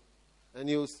 And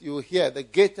you hear the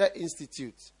Gator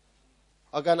Institute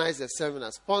organize a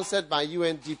seminar sponsored by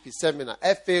UNDP seminar,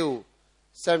 FAO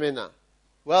seminar,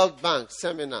 World Bank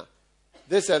seminar,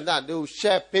 this and that. They will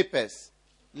share papers,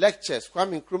 lectures,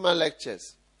 Kwame Nkrumah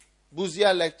lectures,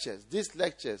 Buzia lectures, these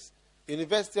lectures,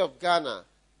 University of Ghana,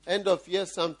 end of year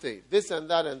something, this and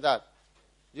that and that.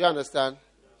 Do you understand?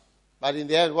 But in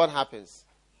the end, what happens?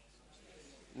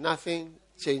 Nothing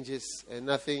changes and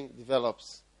nothing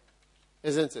develops.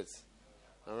 Isn't it?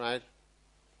 All right?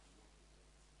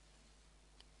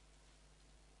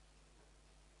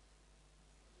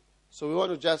 So we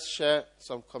want to just share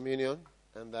some communion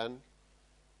and then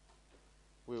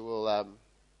we will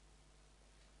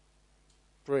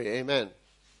pray. Amen.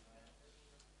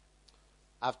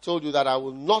 I've told you that I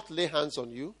will not lay hands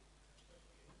on you.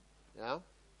 Yeah?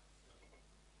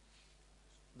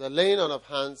 The laying on of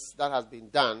hands that has been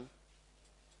done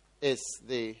is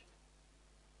the,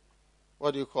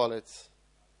 what do you call it?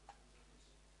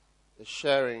 The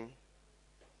sharing.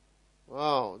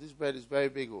 Wow, this bread is very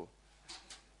big. Oh.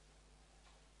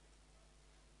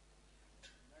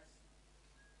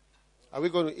 Are we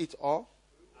going to eat all?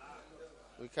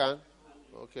 We can?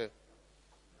 Okay.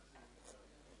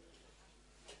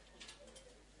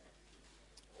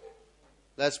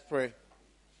 Let's pray.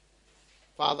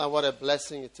 Father, what a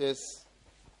blessing it is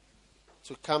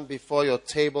to come before your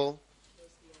table.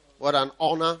 What an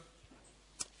honor.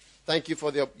 Thank you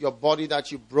for your body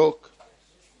that you broke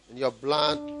and your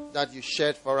blood that you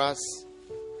shed for us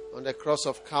on the cross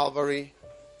of Calvary,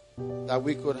 that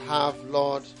we could have,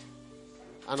 Lord,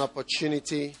 an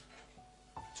opportunity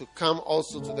to come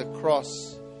also to the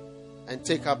cross and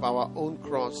take up our own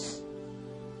cross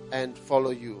and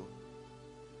follow you.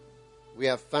 We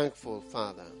are thankful,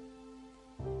 Father,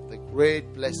 the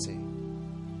great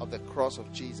blessing of the cross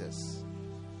of Jesus,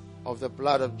 of the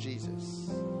blood of Jesus,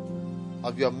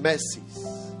 of your mercies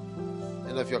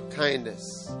and of your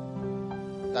kindness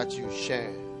that you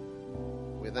share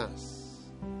with us.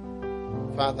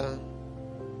 Father,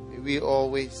 may we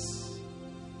always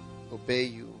obey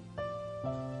you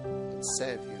and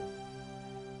serve you.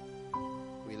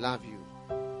 We love you.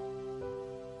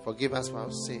 Forgive us for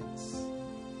our sins,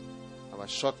 our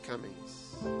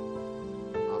shortcomings,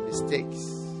 our mistakes,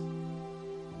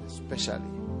 especially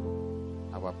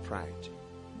our pride.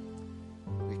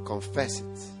 We confess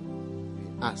it. We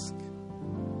ask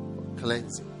for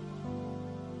cleansing,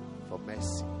 for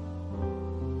mercy.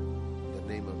 In the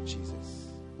name of Jesus.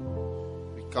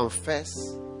 We confess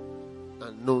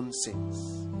unknown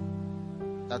sins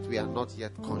that we are not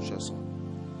yet conscious of.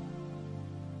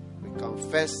 We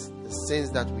confess the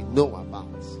sins that we know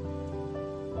about,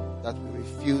 that we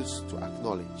refuse to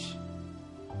acknowledge.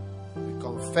 We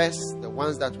confess the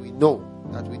ones that we know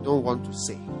that we don't want to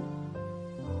say.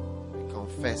 We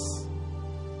confess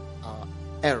our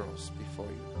errors before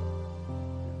you.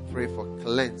 We pray for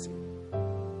cleansing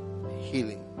and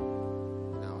healing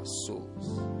in our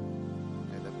souls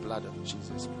by the blood of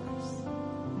Jesus Christ.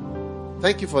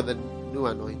 Thank you for the new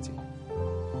anointing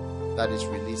that is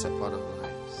released upon our lives.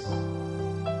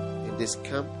 In this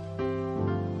camp,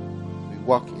 we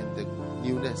walk in the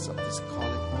newness of this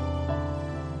calling.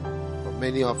 For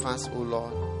many of us, O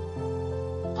Lord,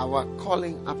 our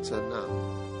calling up till now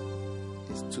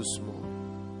is too small.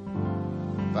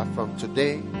 But from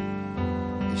today,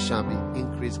 it shall be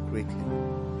increased greatly.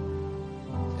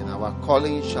 And our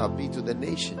calling shall be to the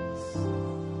nations.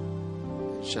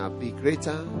 It shall be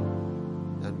greater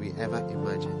than we ever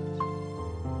imagined.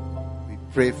 We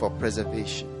pray for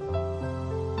preservation.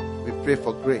 We pray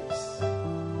for grace.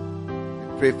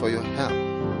 We pray for your help.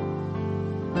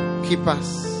 Keep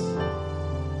us,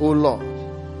 O Lord,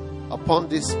 upon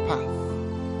this path,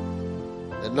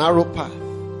 the narrow path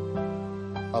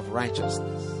of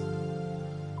righteousness.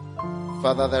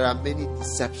 Father, there are many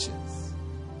deceptions,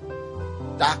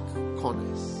 dark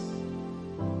corners,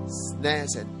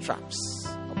 snares and traps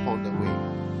upon the way.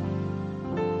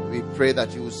 We pray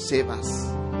that you will save us.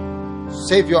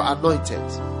 Save your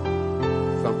anointed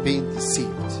from being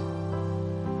deceived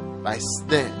by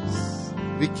snares,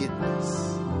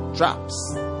 wickedness,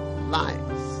 traps,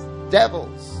 lies,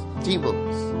 devils,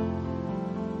 demons,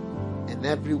 and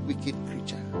every wicked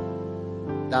creature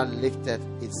that lifted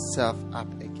itself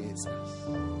up against us.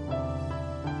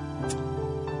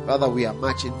 Father, we are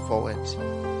marching forward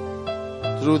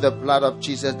through the blood of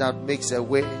Jesus that makes a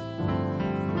way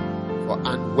for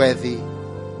unworthy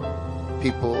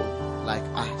people like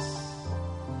us.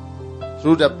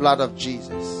 Through the blood of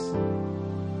Jesus,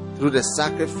 through the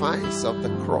sacrifice of the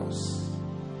cross,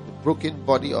 the broken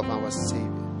body of our Savior.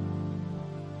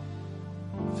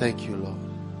 Thank you, Lord.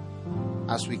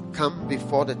 As we come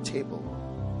before the table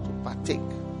to partake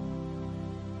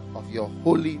of your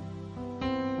holy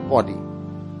body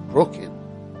broken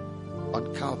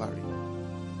on Calvary,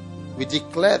 we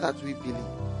declare that we believe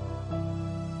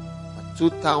that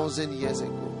 2,000 years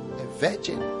ago, a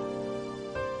virgin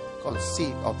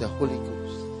conceived of the Holy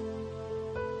Ghost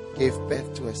gave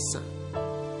birth to a son.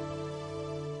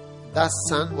 That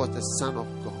son was the Son of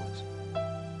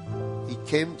God. He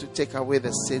came to take away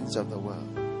the sins of the world.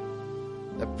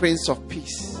 The Prince of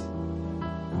Peace,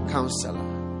 Counselor,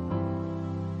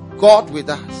 God with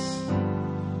us,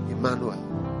 Emmanuel.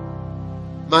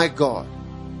 My God,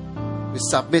 we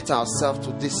submit ourselves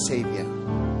to this Savior.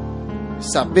 We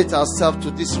submit ourselves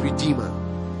to this Redeemer.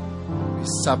 We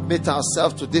submit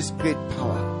ourselves to this great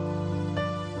power,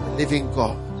 the living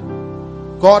God.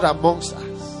 God amongst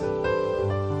us,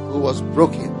 who was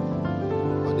broken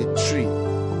on a tree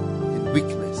in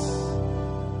weakness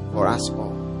for us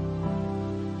all.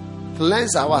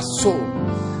 Cleanse our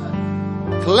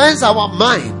souls, cleanse our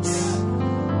minds,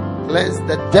 cleanse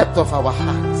the depth of our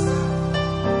hearts,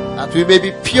 that we may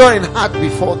be pure in heart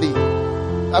before thee,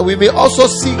 that we may also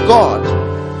see God.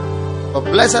 For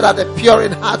blessed are the pure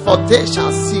in heart, for they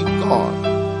shall see God.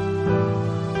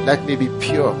 Let me be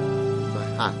pure in my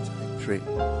heart, I pray.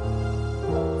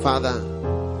 Father,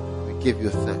 we give you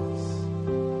thanks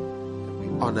and we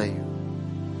honor you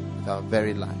with our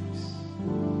very lives.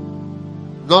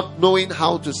 Not knowing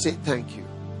how to say thank you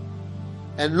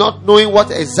and not knowing what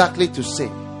exactly to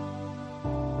say,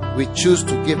 we choose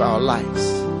to give our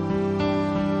lives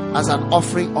as an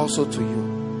offering also to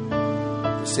you,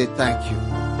 to say thank you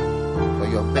for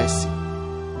your mercy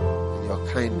and your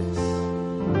kindness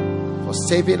for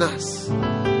saving us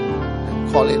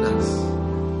and calling us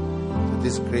to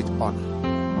this great honor.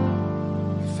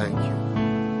 We thank you.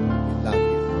 We love you.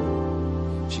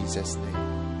 In Jesus' name.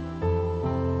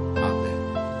 Amen.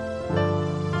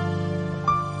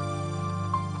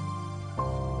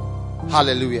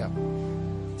 Hallelujah.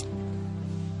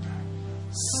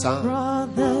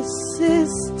 Brothers,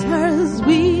 sisters,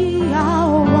 we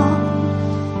are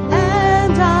one,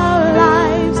 and our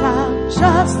lives have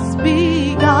just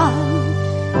begun.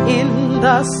 In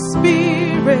the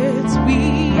Spirit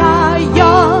we are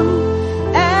young,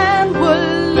 and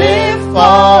will live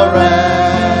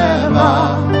forever.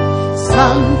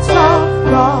 Sons of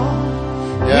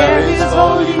God, hear His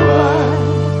holy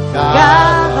word,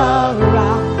 gather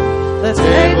round the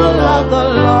table of the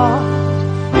Lord.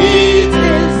 Eat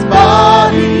His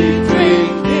body,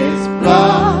 drink His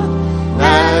blood,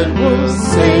 and we'll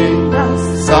sing the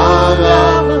song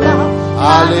of love.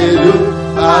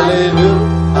 Hallelujah, hallelujah,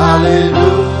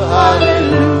 hallelujah,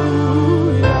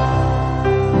 hallelujah.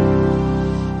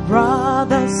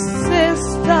 Brothers,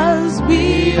 sisters, we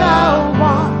are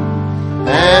one,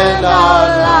 and our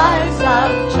lives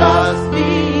have just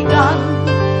begun.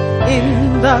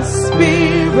 In the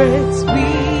Spirit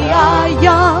we are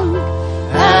young,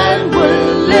 and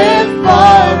will live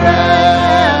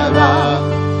forever.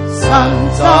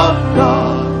 Sons of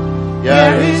God,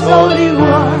 hear His holy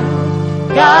word,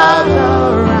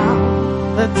 gather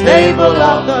round the table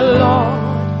of the Lord.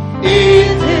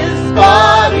 Eat His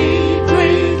body,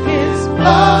 drink His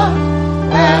blood,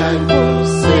 and we'll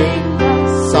sing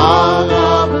the song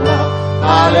of love.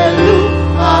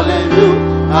 Hallelujah,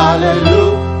 hallelujah,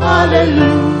 hallelujah,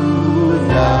 hallelujah.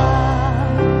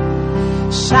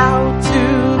 Shout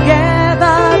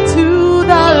together to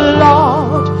the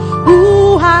Lord,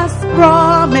 who has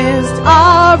promised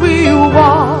our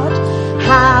reward.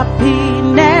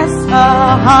 Happiness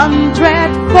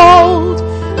 100-fold,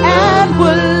 and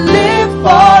will live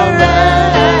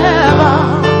forever.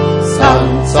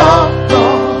 Sons of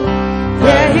God,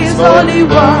 hear His holy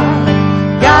word,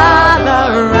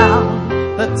 gather round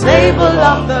the table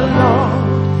of the Lord.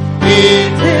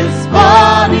 Eat His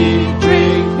body,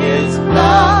 drink His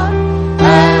blood,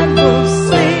 and we'll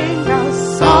sing a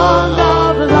song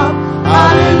of love.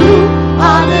 Hallelujah,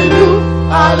 hallelujah,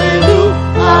 hallelujah,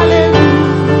 hallelujah.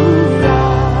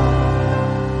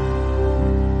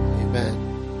 Amen.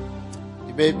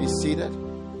 You may be seated.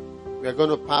 We are going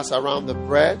to pass around the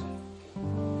bread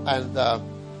and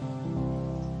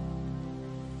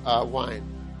wine.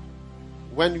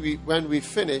 When we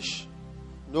finish,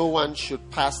 no one should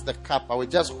pass the cup. I will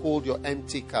just hold your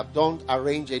empty cup. Don't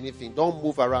arrange anything. Don't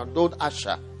move around. Don't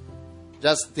usher.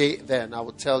 Just stay there, and I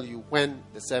will tell you when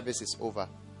the service is over.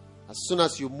 As soon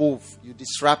as you move, you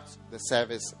disrupt the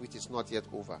service, which is not yet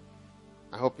over.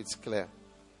 I hope it's clear.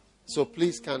 So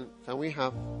please, can we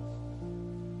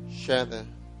share the,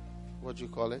 what do you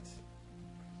call it?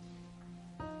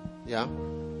 Yeah.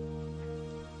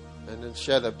 And then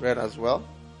share the bread as well.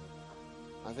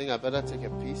 I think I better take a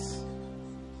piece.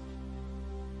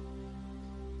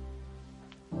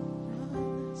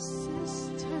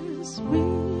 Sisters, we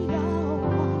are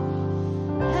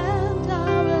one, and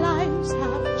our lives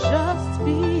have just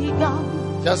begun.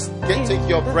 Just take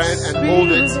your bread and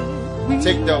hold it.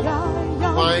 Take the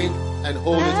wine and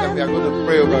hold it, and we are going to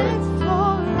pray over it.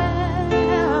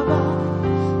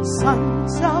 Forever,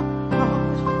 sons of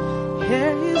God,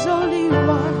 hear His holy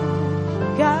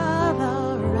word,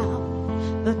 gather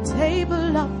round the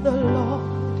table of the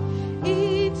Lord.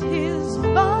 Eat His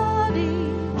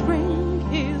body, drink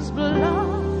His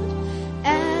blood,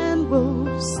 and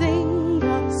we'll sing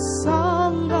a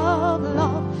song of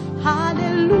love.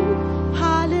 Hallelujah,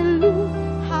 hallelujah,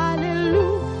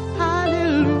 hallelujah,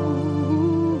 hallelujah.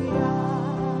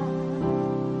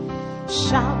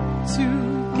 Shout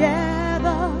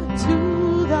together to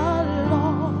the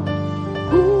Lord,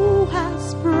 who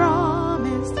has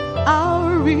promised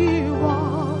our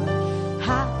reward.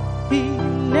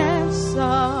 Happiness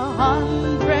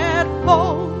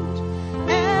 100-fold,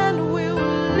 and we'll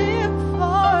live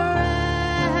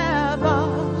forever.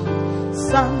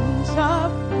 Sons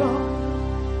of God,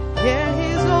 hear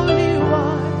His holy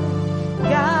word,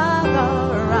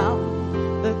 gather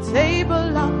round the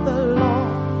table of the Lord.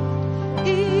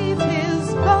 Eat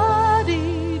His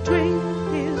body, drink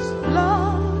His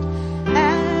blood,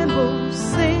 and we'll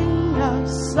sing a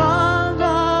song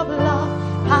of love.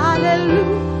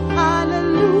 Hallelujah,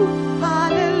 hallelujah,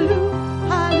 hallelujah,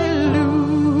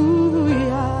 hallelujah.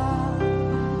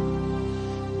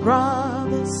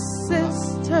 Brothers,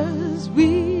 sisters,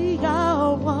 we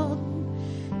are one,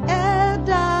 and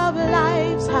our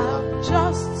lives have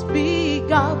just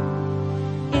begun.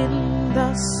 In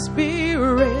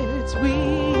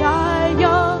we are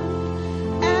young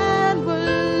and will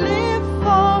live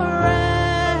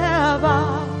forever.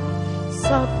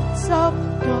 Sons of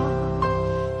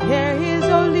God, hear His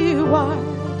holy word,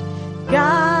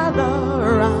 gather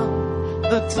around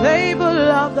the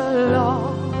table of the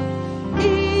Lord.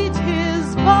 Eat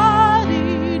His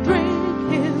body,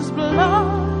 drink His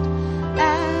blood,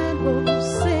 and we'll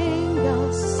sing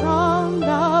a song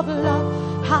of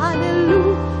love.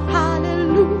 Hallelujah,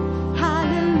 hallelujah,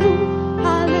 hallelujah,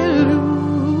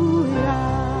 hallelujah.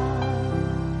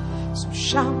 So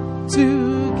shout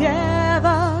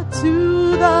together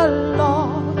to the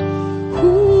Lord,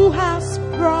 who has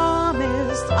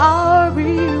promised our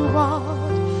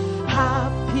reward,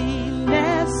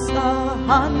 happiness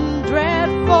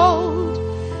 100-fold,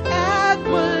 and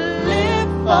will live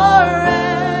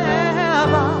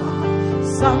forever.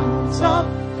 Sons of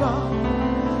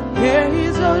God, hear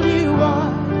His holy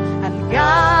word, and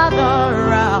gather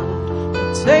round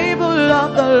the table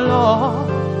of the Lord.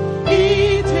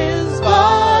 Eat His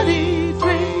body,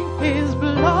 drink His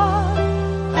blood,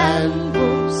 and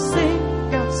we'll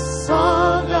sing a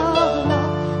song of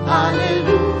love.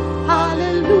 Hallelujah,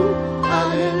 hallelujah,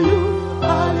 hallelujah,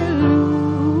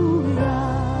 hallelujah.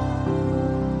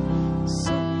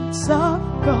 Sons of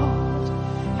God,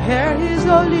 hear His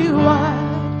holy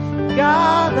word,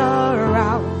 gather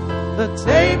round the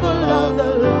table of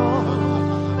the Lord.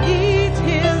 Eat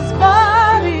His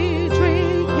body,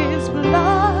 drink His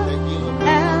blood,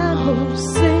 and we'll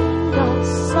sing a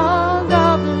song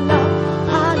of love.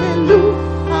 Hallelujah,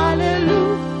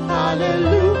 hallelujah,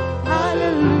 hallelujah,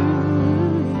 hallelujah.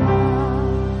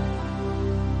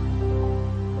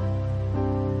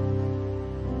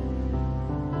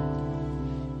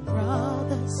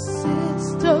 Brothers,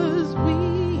 sisters,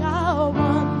 we are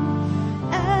one,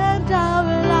 and our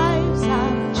lives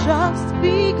have just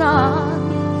begun.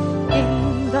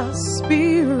 In the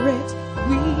Spirit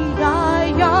we are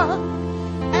young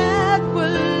and will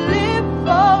live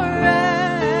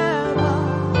forever.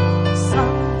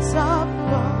 Sons of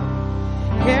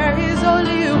God, hear His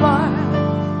holy word,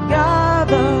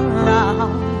 gather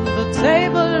round the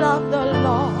table of the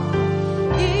Lord.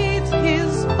 Eat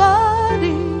His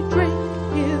body,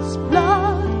 drink His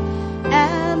blood,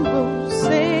 and we'll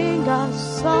sing a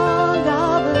song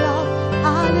of love.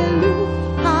 Hallelujah,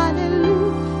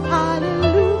 hallelujah,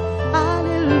 hallelujah,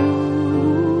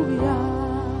 hallelujah.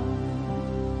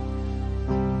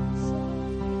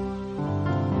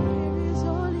 Here is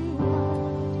holy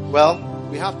word. Well,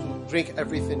 we have to drink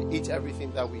everything, eat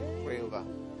everything that we pray over.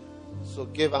 So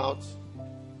give out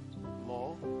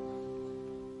more.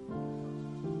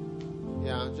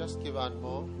 Yeah, just give out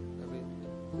more.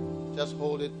 Just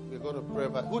hold it. We're going to pray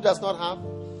over. Who does not have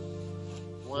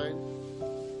wine?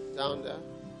 Down there.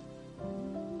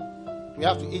 We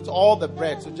have to eat all the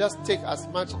bread. So just take as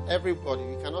much, everybody.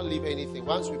 We cannot leave anything.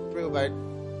 Once we pray over it,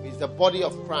 it's the body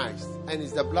of Christ and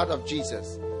it's the blood of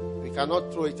Jesus. We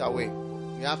cannot throw it away.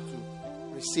 We have to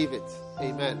receive it.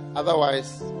 Amen.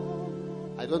 Otherwise,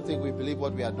 I don't think we believe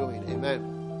what we are doing. Amen.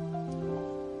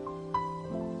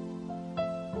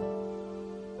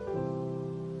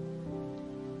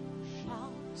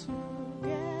 Shout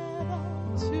together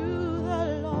to the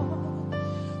Lord,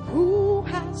 who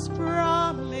has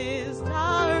promised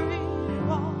our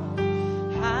reward,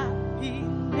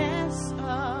 happiness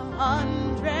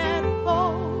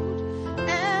 100-fold,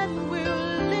 and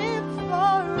we'll live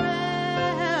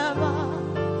forever.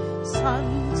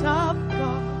 Sons of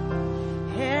God,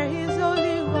 hear His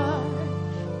holy word,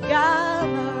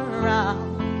 gather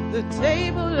round the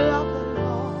table of the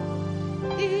Lord.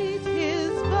 Eat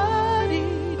His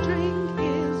body, drink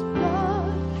His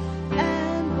blood,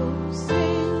 and we'll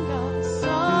sing a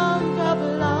song of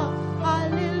love.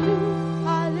 Hallelujah,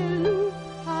 hallelujah,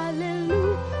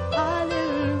 hallelujah,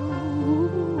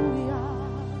 hallelujah.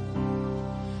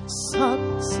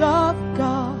 Sons of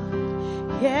God,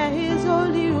 hear His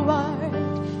holy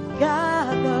word,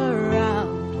 gather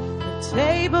round the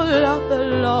table of the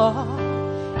Lord.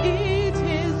 Eat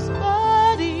His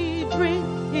body, drink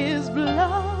His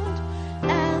blood,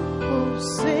 and we'll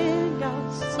sing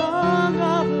a song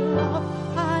of love.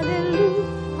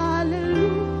 Hallelujah,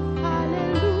 hallelujah,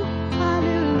 hallelujah,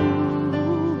 hallelujah.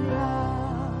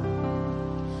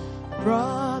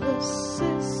 Brothers,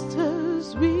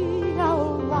 sisters, we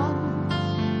are one,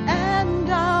 and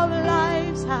our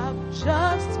lives have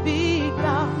just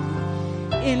begun.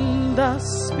 In the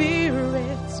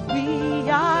Spirit we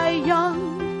are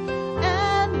young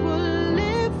and will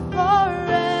live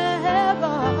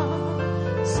forever.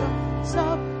 Sons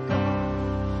of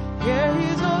God, hear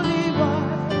His holy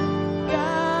word,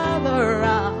 gather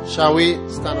round. Shall we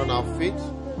stand on our feet?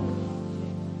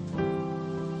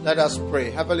 Let us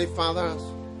pray. Heavenly Father,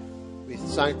 we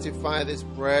sanctify this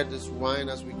bread, this wine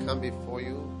as we come before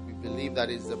you. We believe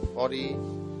that it's the body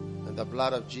and the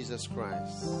blood of Jesus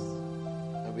Christ.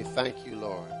 And we thank you,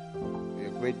 Lord, for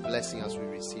your great blessing as we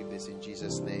receive this in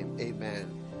Jesus' name.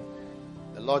 Amen.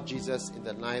 The Lord Jesus, in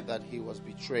the night that he was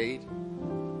betrayed,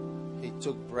 he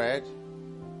took bread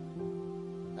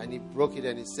and he broke it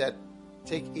and he said,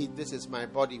 "Take, eat, this is my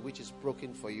body which is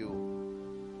broken for you."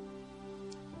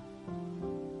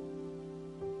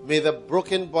 May the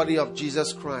broken body of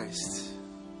Jesus Christ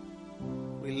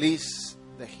release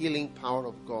the healing power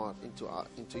of God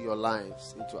into your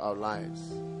lives, into our lives.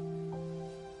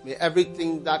 May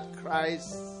everything that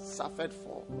Christ suffered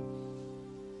for,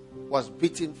 was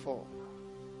beaten for,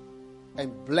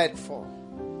 and bled for,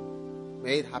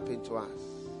 may it happen to us.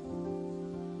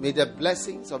 May the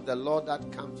blessings of the Lord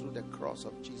that come through the cross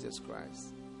of Jesus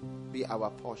Christ be our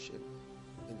portion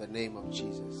in the name of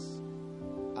Jesus.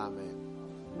 Amen.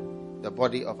 The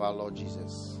body of our Lord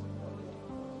Jesus.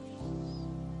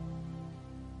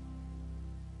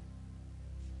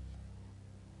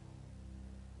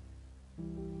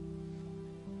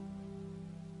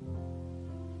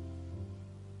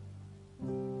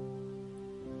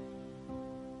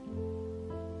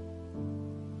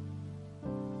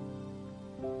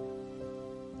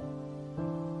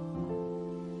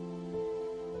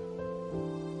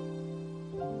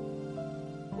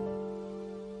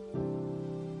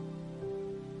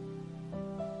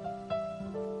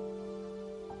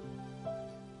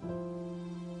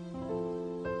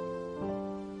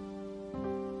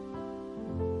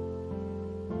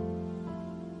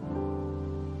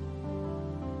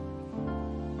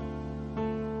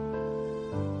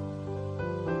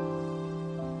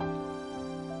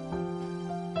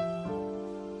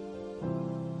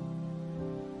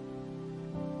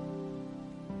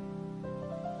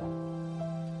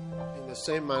 The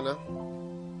same manner,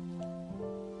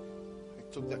 he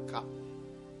took the cup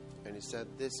and he said,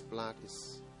 this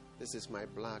is my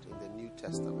blood in the New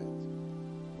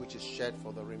Testament, which is shed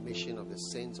for the remission of the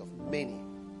sins of many.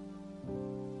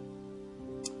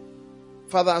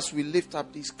 Father, as we lift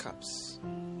up these cups,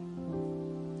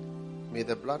 may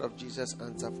the blood of Jesus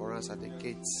answer for us at the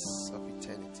gates of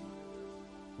eternity.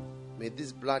 May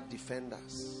this blood defend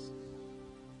us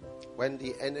when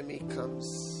the enemy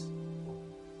comes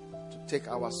take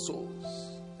our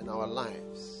souls and our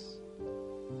lives.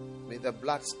 May the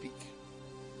blood speak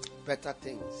better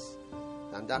things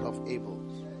than that of Abel.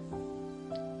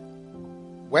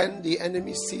 When the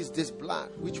enemy sees this blood,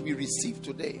 which we receive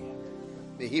today,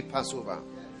 may he pass over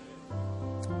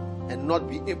and not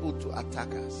be able to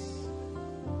attack us.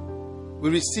 We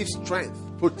receive strength,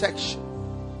 protection.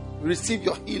 We receive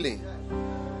your healing.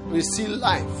 We receive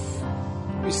life.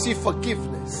 We receive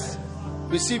forgiveness.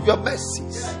 We receive your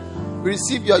mercies. We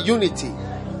receive your unity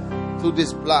through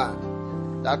this blood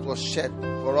that was shed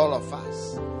for all of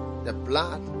us. The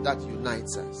blood that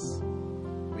unites us.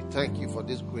 We thank you for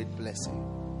this great blessing.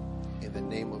 In the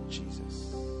name of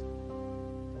Jesus.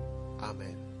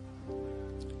 Amen.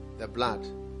 The blood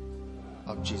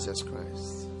of Jesus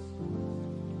Christ.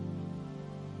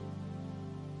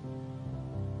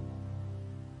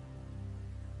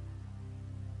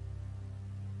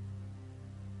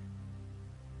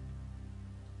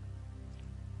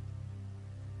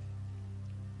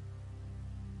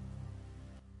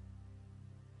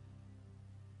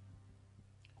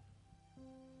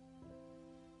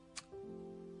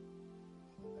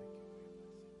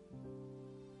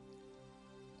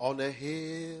 On a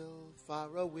hill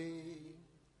far away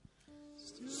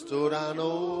stood an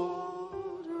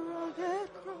old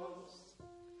rugged cross,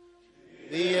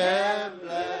 the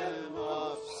emblem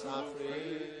of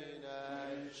suffering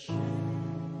and shame.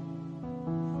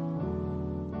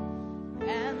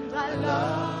 And I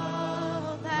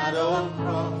love that old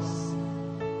cross,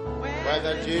 where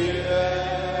the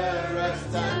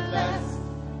dearest and best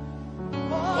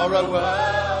for a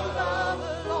world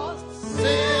of lost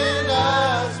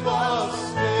sinners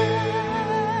was made.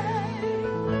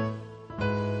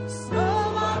 So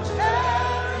much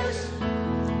cherish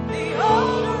the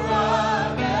old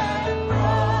rugged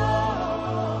cross.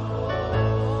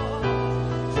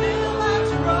 Too much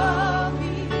from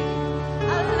me,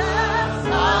 alas,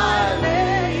 I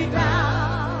lay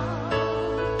down.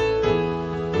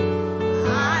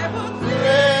 I will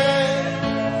cling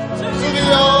to the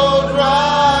old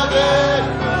rugged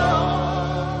cross.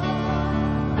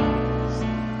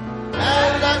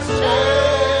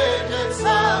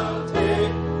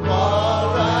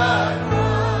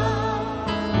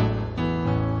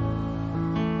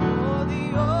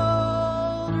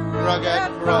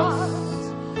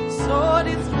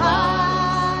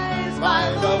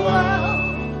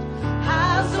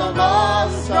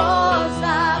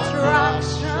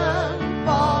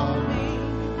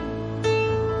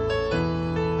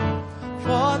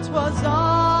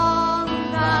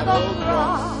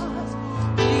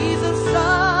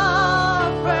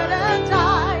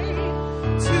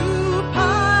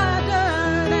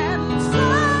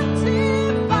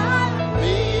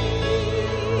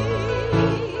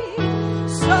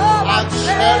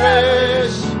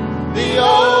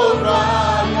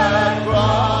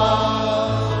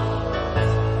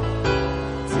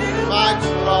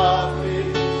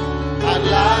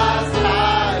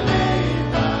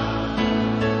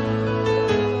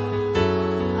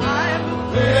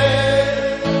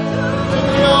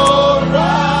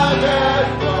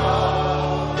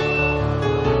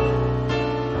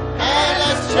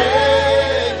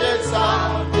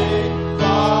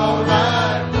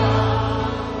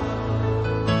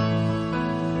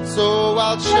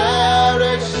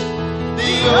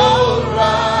 old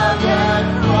rugged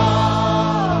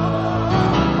cross,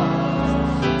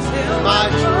 till my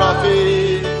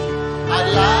trophies at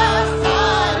last I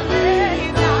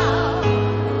lay down.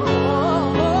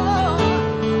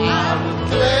 I will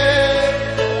cling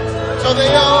to the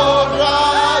old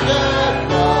rugged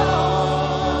cross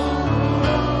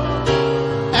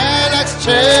and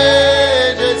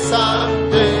exchange it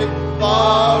someday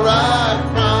for a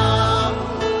crown.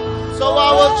 So I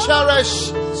will cherish,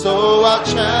 so I'll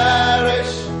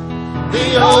cherish the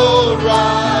old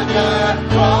rugged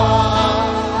cross.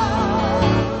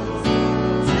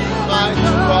 Till my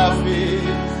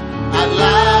trophies at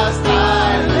last I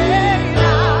lay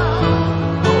down.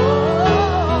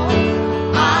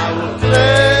 I will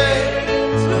cling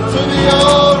to the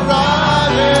old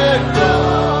rugged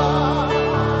cross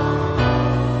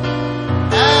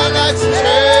and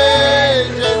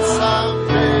exchange it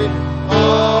someday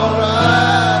for a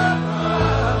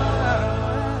crown.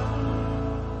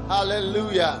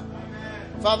 Hallelujah.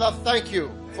 Father, thank you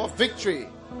for victory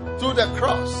through the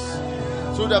cross,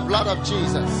 through the blood of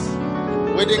Jesus.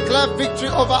 We declare victory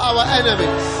over our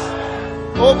enemies,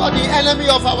 over the enemy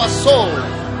of our soul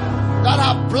that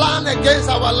have planned against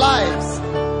our lives,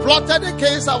 plotted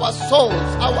against our souls,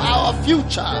 our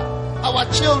future, our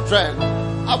children,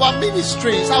 our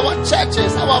ministries, our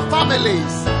churches, our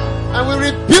families. And we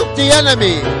rebuke the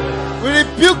enemy. We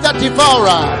rebuke the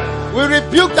devourer. We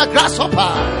rebuke the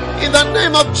grasshopper in the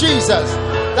name of Jesus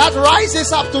that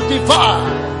rises up to devour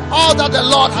all that the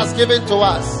Lord has given to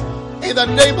us. In the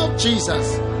name of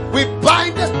Jesus, we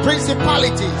bind the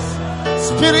principalities,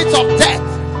 spirits of death,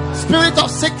 spirit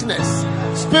of sickness,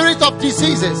 spirit of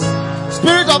diseases,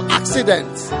 spirit of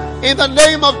accidents. In the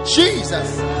name of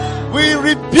Jesus, we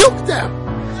rebuke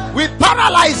them. We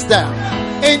paralyze them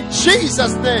in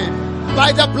Jesus' name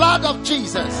by the blood of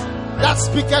Jesus that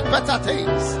speaketh better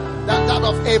things than that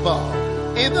of Abel.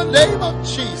 In the name of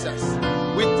Jesus,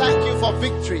 we thank you for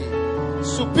victory,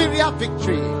 superior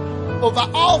victory over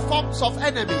all forms of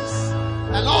enemies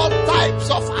and all types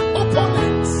of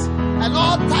opponents and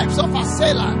all types of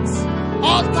assailants,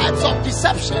 all types of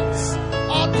deceptions,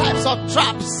 all types of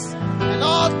traps and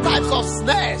all types of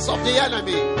snares of the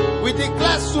enemy. We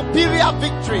declare superior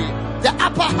victory, the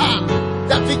upper hand,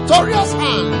 the victorious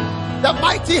hand, the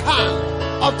mighty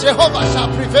hand of Jehovah shall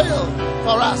prevail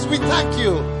for us. We thank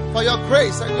you for your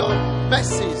grace and your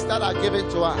mercies that are given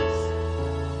to us.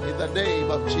 In the name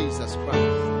of Jesus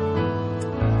Christ.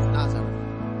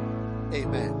 Nazareth.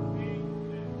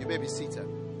 Amen. You may be seated.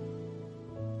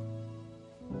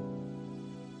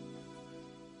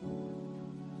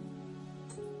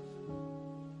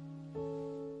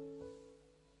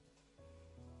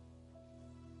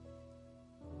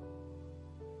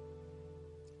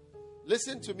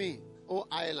 Listen to me, O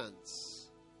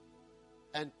islands,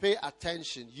 and pay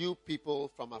attention, you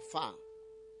people from afar.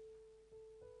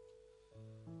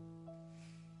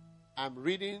 I'm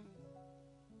reading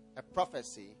a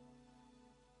prophecy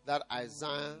that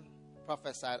Isaiah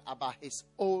prophesied about his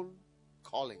own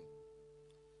calling.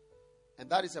 And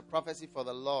that is a prophecy for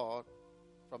the Lord,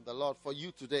 from the Lord for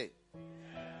you today.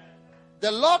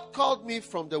 The Lord called me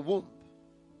from the womb.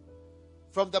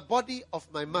 From the body of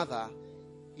my mother,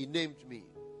 He named me.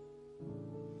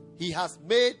 He has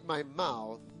made my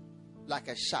mouth like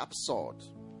a sharp sword.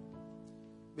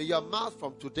 May your mouth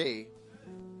from today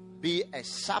be a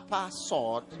sharper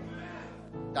sword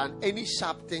than any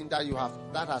sharp thing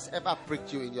that has ever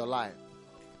pricked you in your life.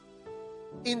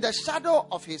 In the shadow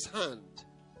of his hand,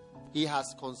 he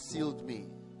has concealed me.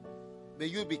 May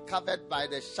you be covered by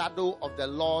the shadow of the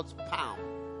Lord's palm.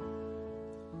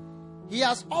 He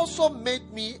has also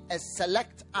made me a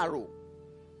select arrow,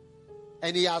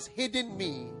 and he has hidden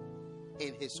me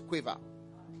in his quiver.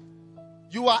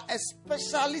 You are a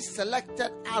specially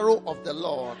selected arrow of the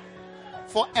Lord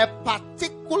for a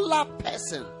particular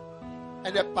person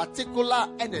and a particular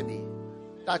enemy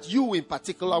that you in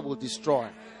particular will destroy.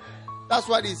 That's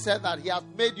why he said that he has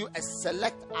made you a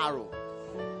select arrow.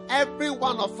 Every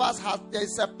one of us there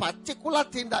is a particular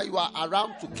thing that you are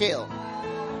around to kill.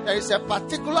 There is a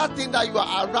particular thing that you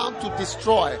are around to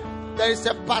destroy. There is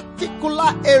a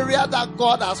particular area that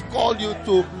God has called you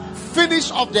to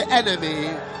finish off the enemy.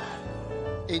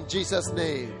 In Jesus'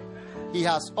 name. He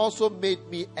has also made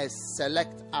me a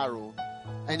select arrow,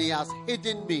 and he has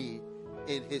hidden me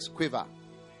in his quiver.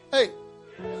 Hey,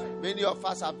 many of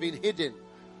us have been hidden.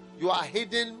 You are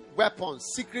hidden weapons,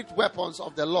 secret weapons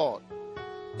of the Lord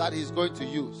that he's going to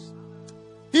use.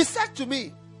 He said to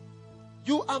me,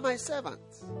 you are my servant,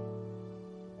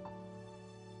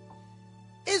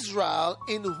 Israel,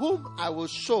 in whom I will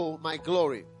show my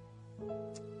glory.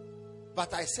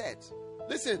 But I said,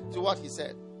 Listen to what he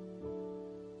said.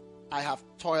 I have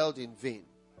toiled in vain.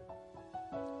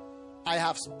 I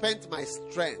have spent my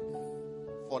strength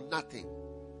for nothing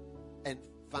and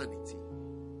vanity.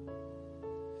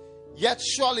 Yet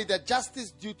surely the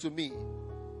justice due to me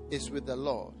is with the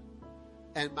Lord,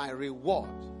 and my reward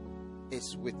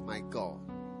is with my God.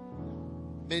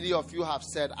 Many of you have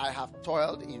said, I have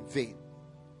toiled in vain.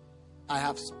 I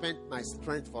have spent my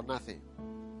strength for nothing.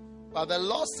 But the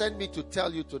Lord sent me to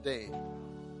tell you today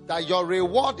that your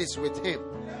reward is with Him.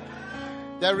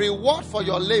 The reward for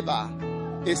your labor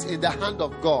is in the hand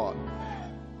of God.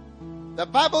 The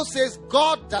Bible says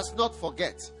God does not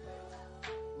forget.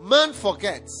 Man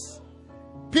forgets.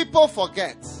 People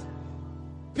forget.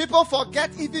 People forget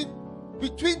even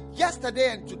between yesterday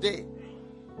and today.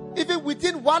 Even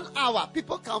within 1 hour,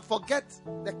 people can forget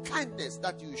the kindness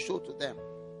that you show to them.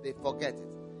 They forget it.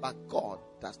 But God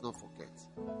does not forget.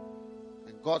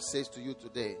 And God says to you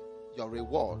today, your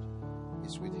reward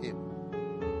is with Him.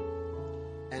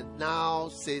 And now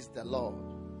says the Lord,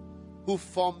 who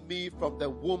formed me from the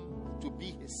womb to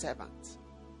be His servant,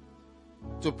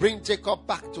 to bring Jacob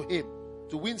back to Him,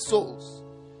 to win souls,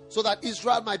 so that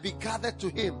Israel might be gathered to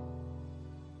Him,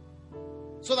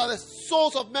 so that the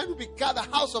souls of men will be gathered,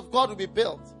 the house of God will be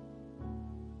built.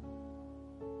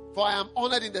 For I am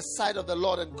honored in the sight of the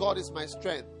Lord, and God is my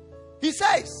strength. He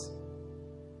says,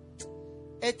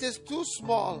 it is too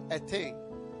small a thing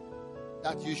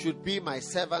that you should be my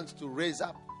servant to raise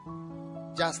up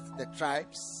just the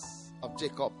tribes of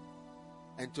Jacob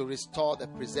and to restore the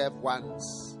preserved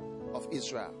ones of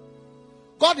Israel.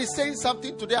 God is saying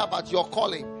something today about your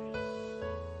calling.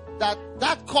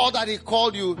 That call that He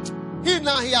called you, He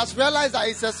has realized that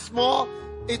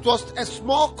it was a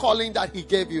small calling that He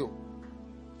gave you.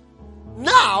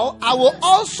 Now I will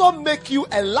also make you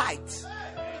a light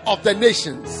of the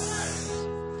nations.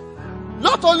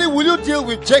 Not only will you deal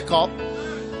with Jacob,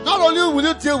 not only will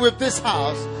you deal with this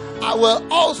house, I will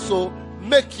also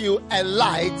make you a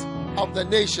light of the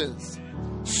nations,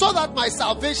 so that my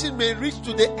salvation may reach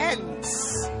to the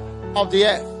ends of the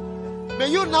earth. May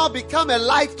you now become a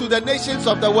light to the nations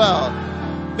of the world.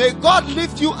 May God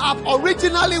lift you up.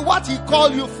 Originally what He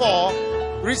called you for,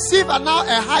 receive now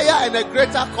a higher and a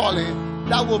greater calling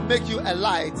that will make you a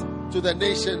light to the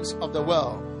nations of the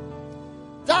world.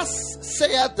 Thus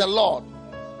saith the Lord,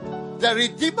 the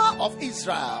Redeemer of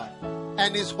Israel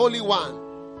and His Holy One.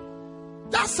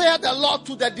 Thus saith the Lord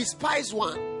to the despised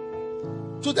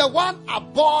one, to the one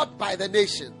abhorred by the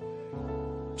nation,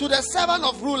 to the servant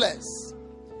of rulers.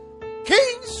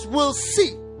 Kings will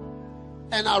see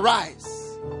and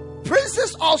arise.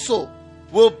 Princes also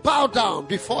will bow down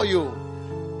before you,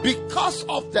 because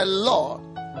of the Lord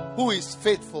who is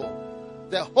faithful,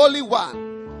 the Holy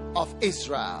One of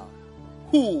Israel,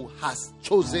 who has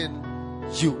chosen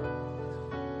you.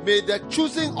 May the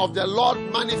choosing of the Lord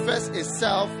manifest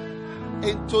itself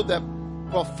into the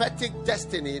prophetic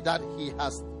destiny that He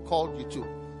has called you to.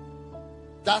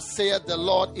 Thus saith the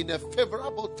Lord, in a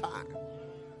favorable time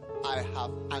I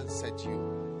have answered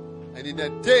you, and in a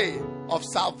day of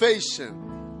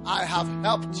salvation I have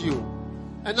helped you,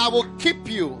 and I will keep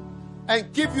you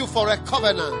and give you for a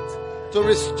covenant to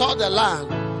restore the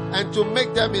land and to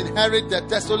make them inherit the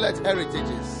desolate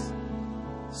heritages,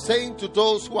 saying to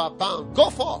those who are bound, go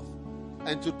forth,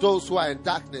 and to those who are in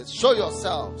darkness, show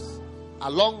yourselves.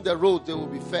 Along the road they will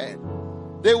be fed.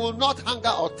 They will not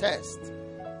hunger or thirst,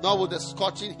 nor will the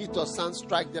scorching heat or sun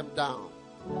strike them down.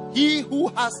 He who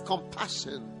has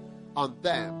compassion on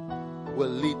them will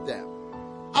lead them.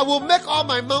 I will make all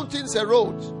my mountains a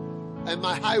road, and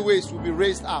my highways will be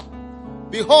raised up.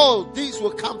 Behold, these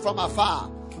will come from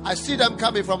afar. I see them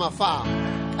coming from afar.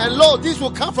 And lo, these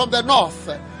will come from the north,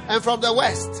 and from the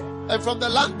west, and from the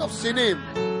land of Sinim.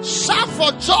 Shout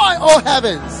for joy, O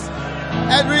heavens,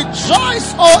 and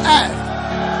rejoice, O earth.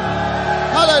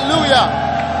 Hallelujah.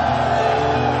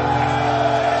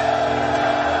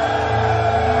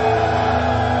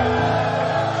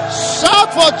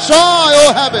 Shout for joy,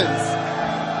 O heavens,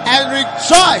 and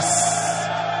rejoice,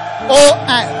 O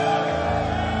earth.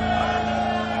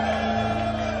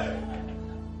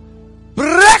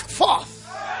 Break forth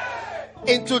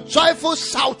into joyful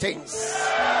shoutings,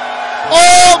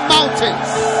 O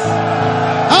mountains.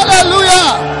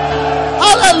 Hallelujah.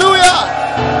 Hallelujah.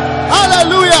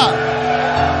 Hallelujah.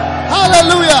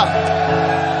 Hallelujah.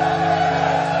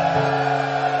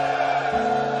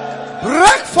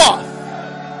 Break forth.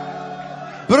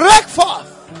 Break forth.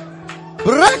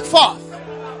 Break forth.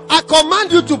 I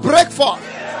command you to break forth.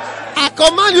 I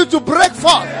command you to break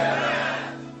forth.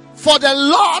 For the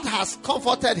Lord has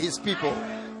comforted His people,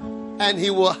 and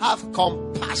He will have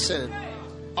compassion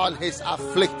on His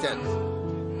afflicted.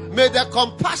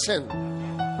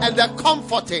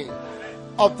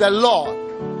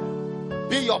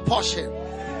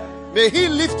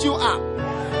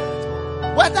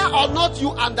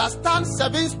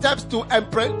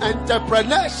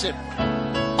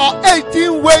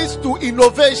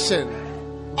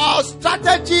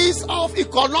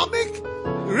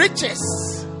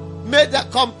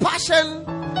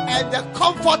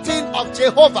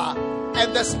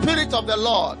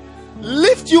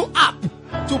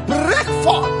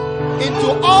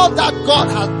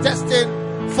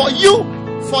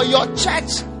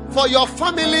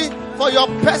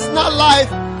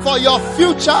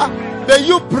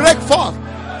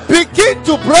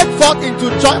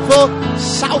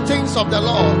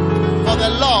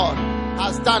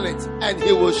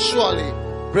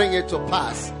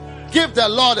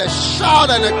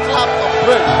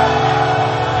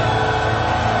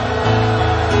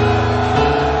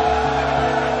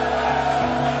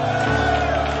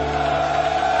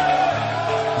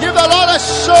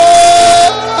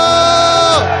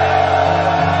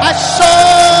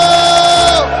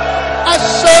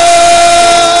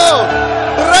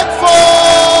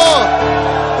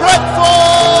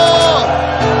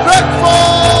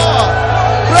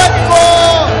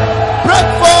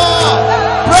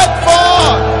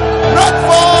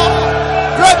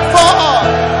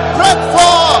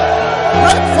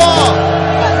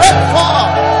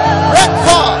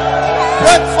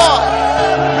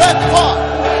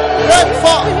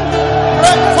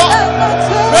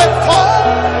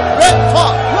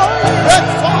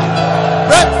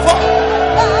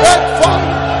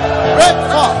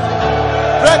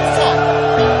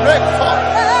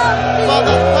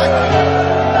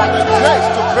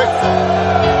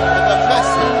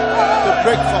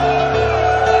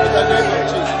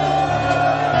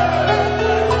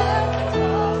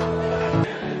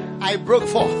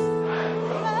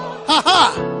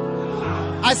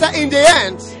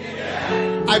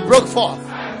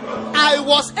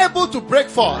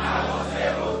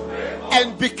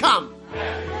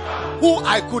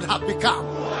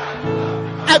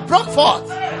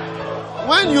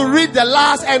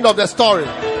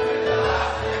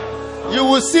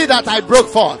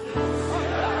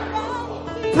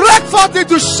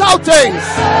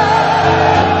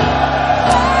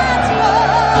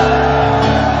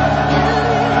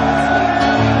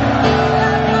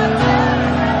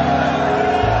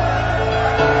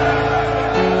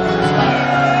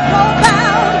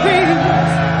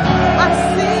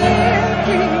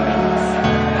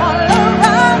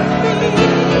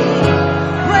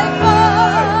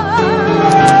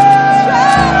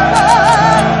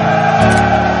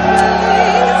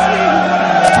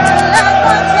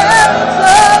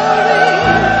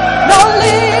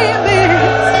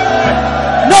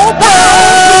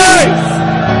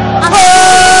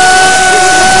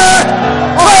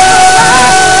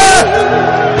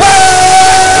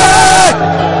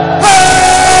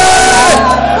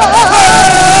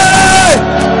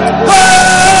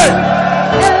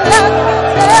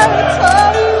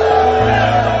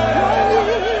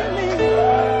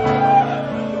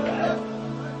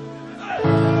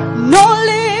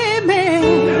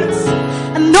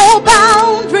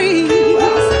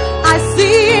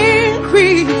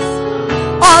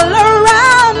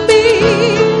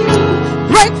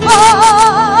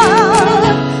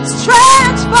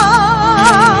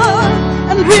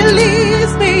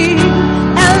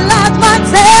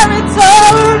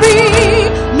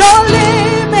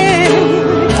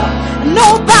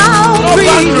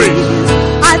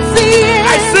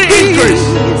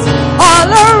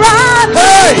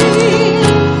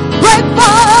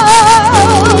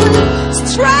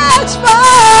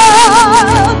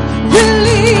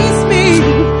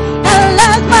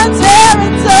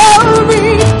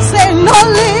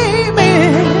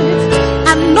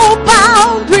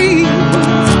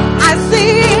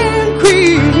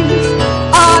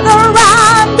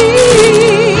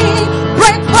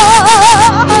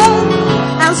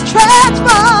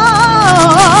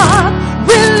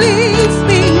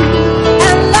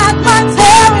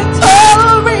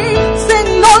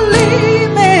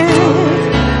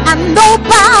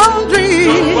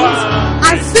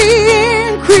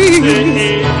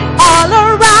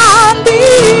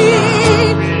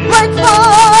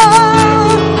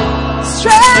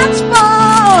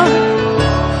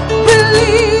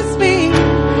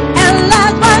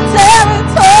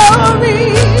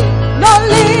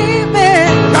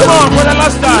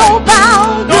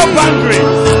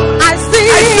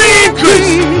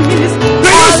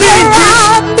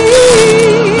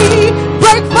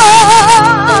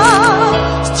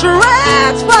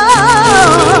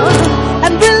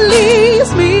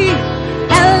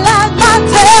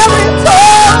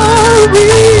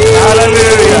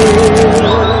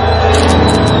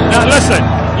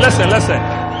 Listen.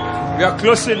 We are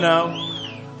closing now.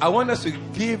 I want us to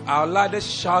give our loudest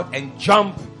shout and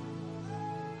jump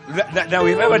that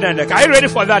we've ever done. Are you ready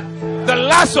for that? The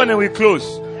last one and we close.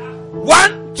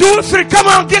 1, 2, 3. Come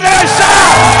on, give it a shout.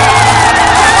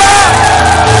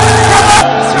 Come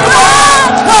on.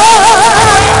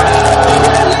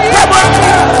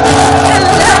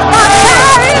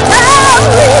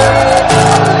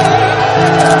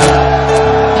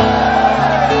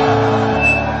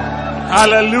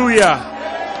 Hallelujah.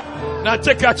 Now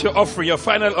take out your offering, your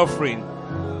final offering.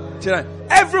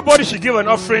 Everybody should give an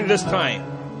offering this time.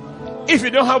 If you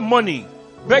don't have money,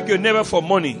 beg your neighbor for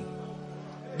money.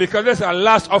 Because that's our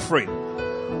last offering.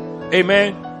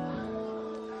 Amen.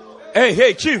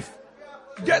 Hey, Chief.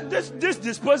 Get this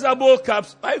disposable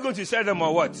cups. Are you going to sell them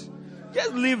or what?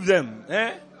 Just leave them.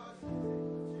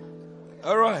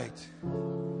 All right.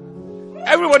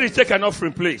 Everybody take an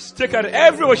offering, please.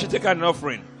 Everyone should take an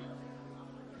offering.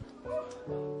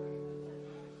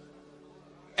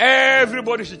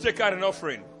 Everybody should take out an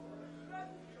offering.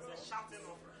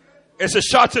 It's a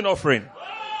shouting offering.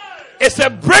 It's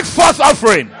a breakfast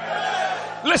offering.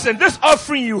 Listen, this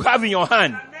offering you have in your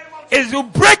hand is to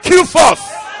break you forth.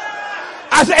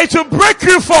 I say it will break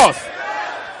you forth.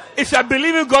 If you are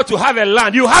believing God to have a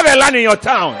land, you have a land in your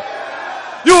town.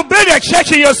 You build a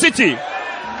church in your city.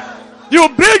 You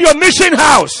build your mission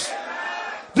house.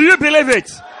 Do you believe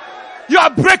it? You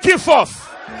are breaking forth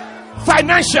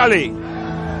financially.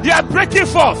 You are breaking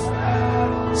forth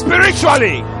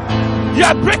spiritually. You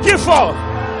are breaking forth.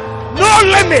 No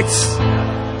limits.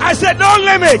 I said no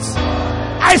limits.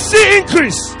 I see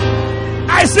increase.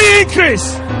 I see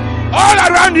increase all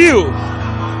around you.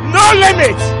 No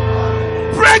limit.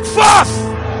 Break forth.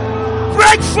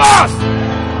 Break forth.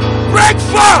 Break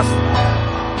forth.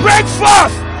 Break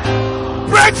forth.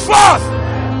 Break forth.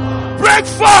 Break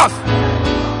forth.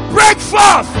 Break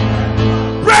forth.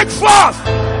 Break forth.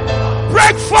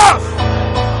 Break forth.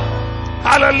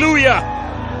 Hallelujah.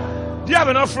 Do you have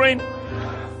an offering?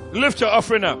 Lift your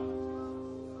offering up.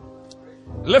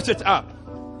 Lift it up.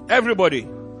 Everybody.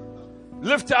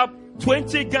 Lift up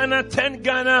 20 Ghana, 10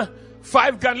 Ghana,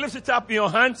 5 Ghana. Lift it up in your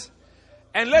hands.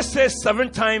 And let's say 7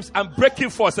 times. I'm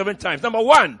breaking forth 7 times. Number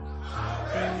 1.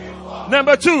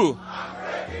 Number 2.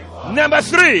 Number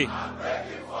 3.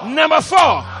 Number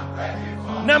 4.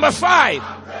 Number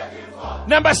 5.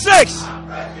 Number 6.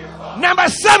 Number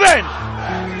 7.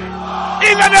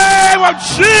 In the name of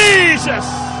Jesus.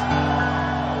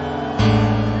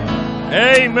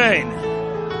 Amen.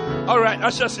 All right,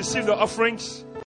 ushers, receive the offerings.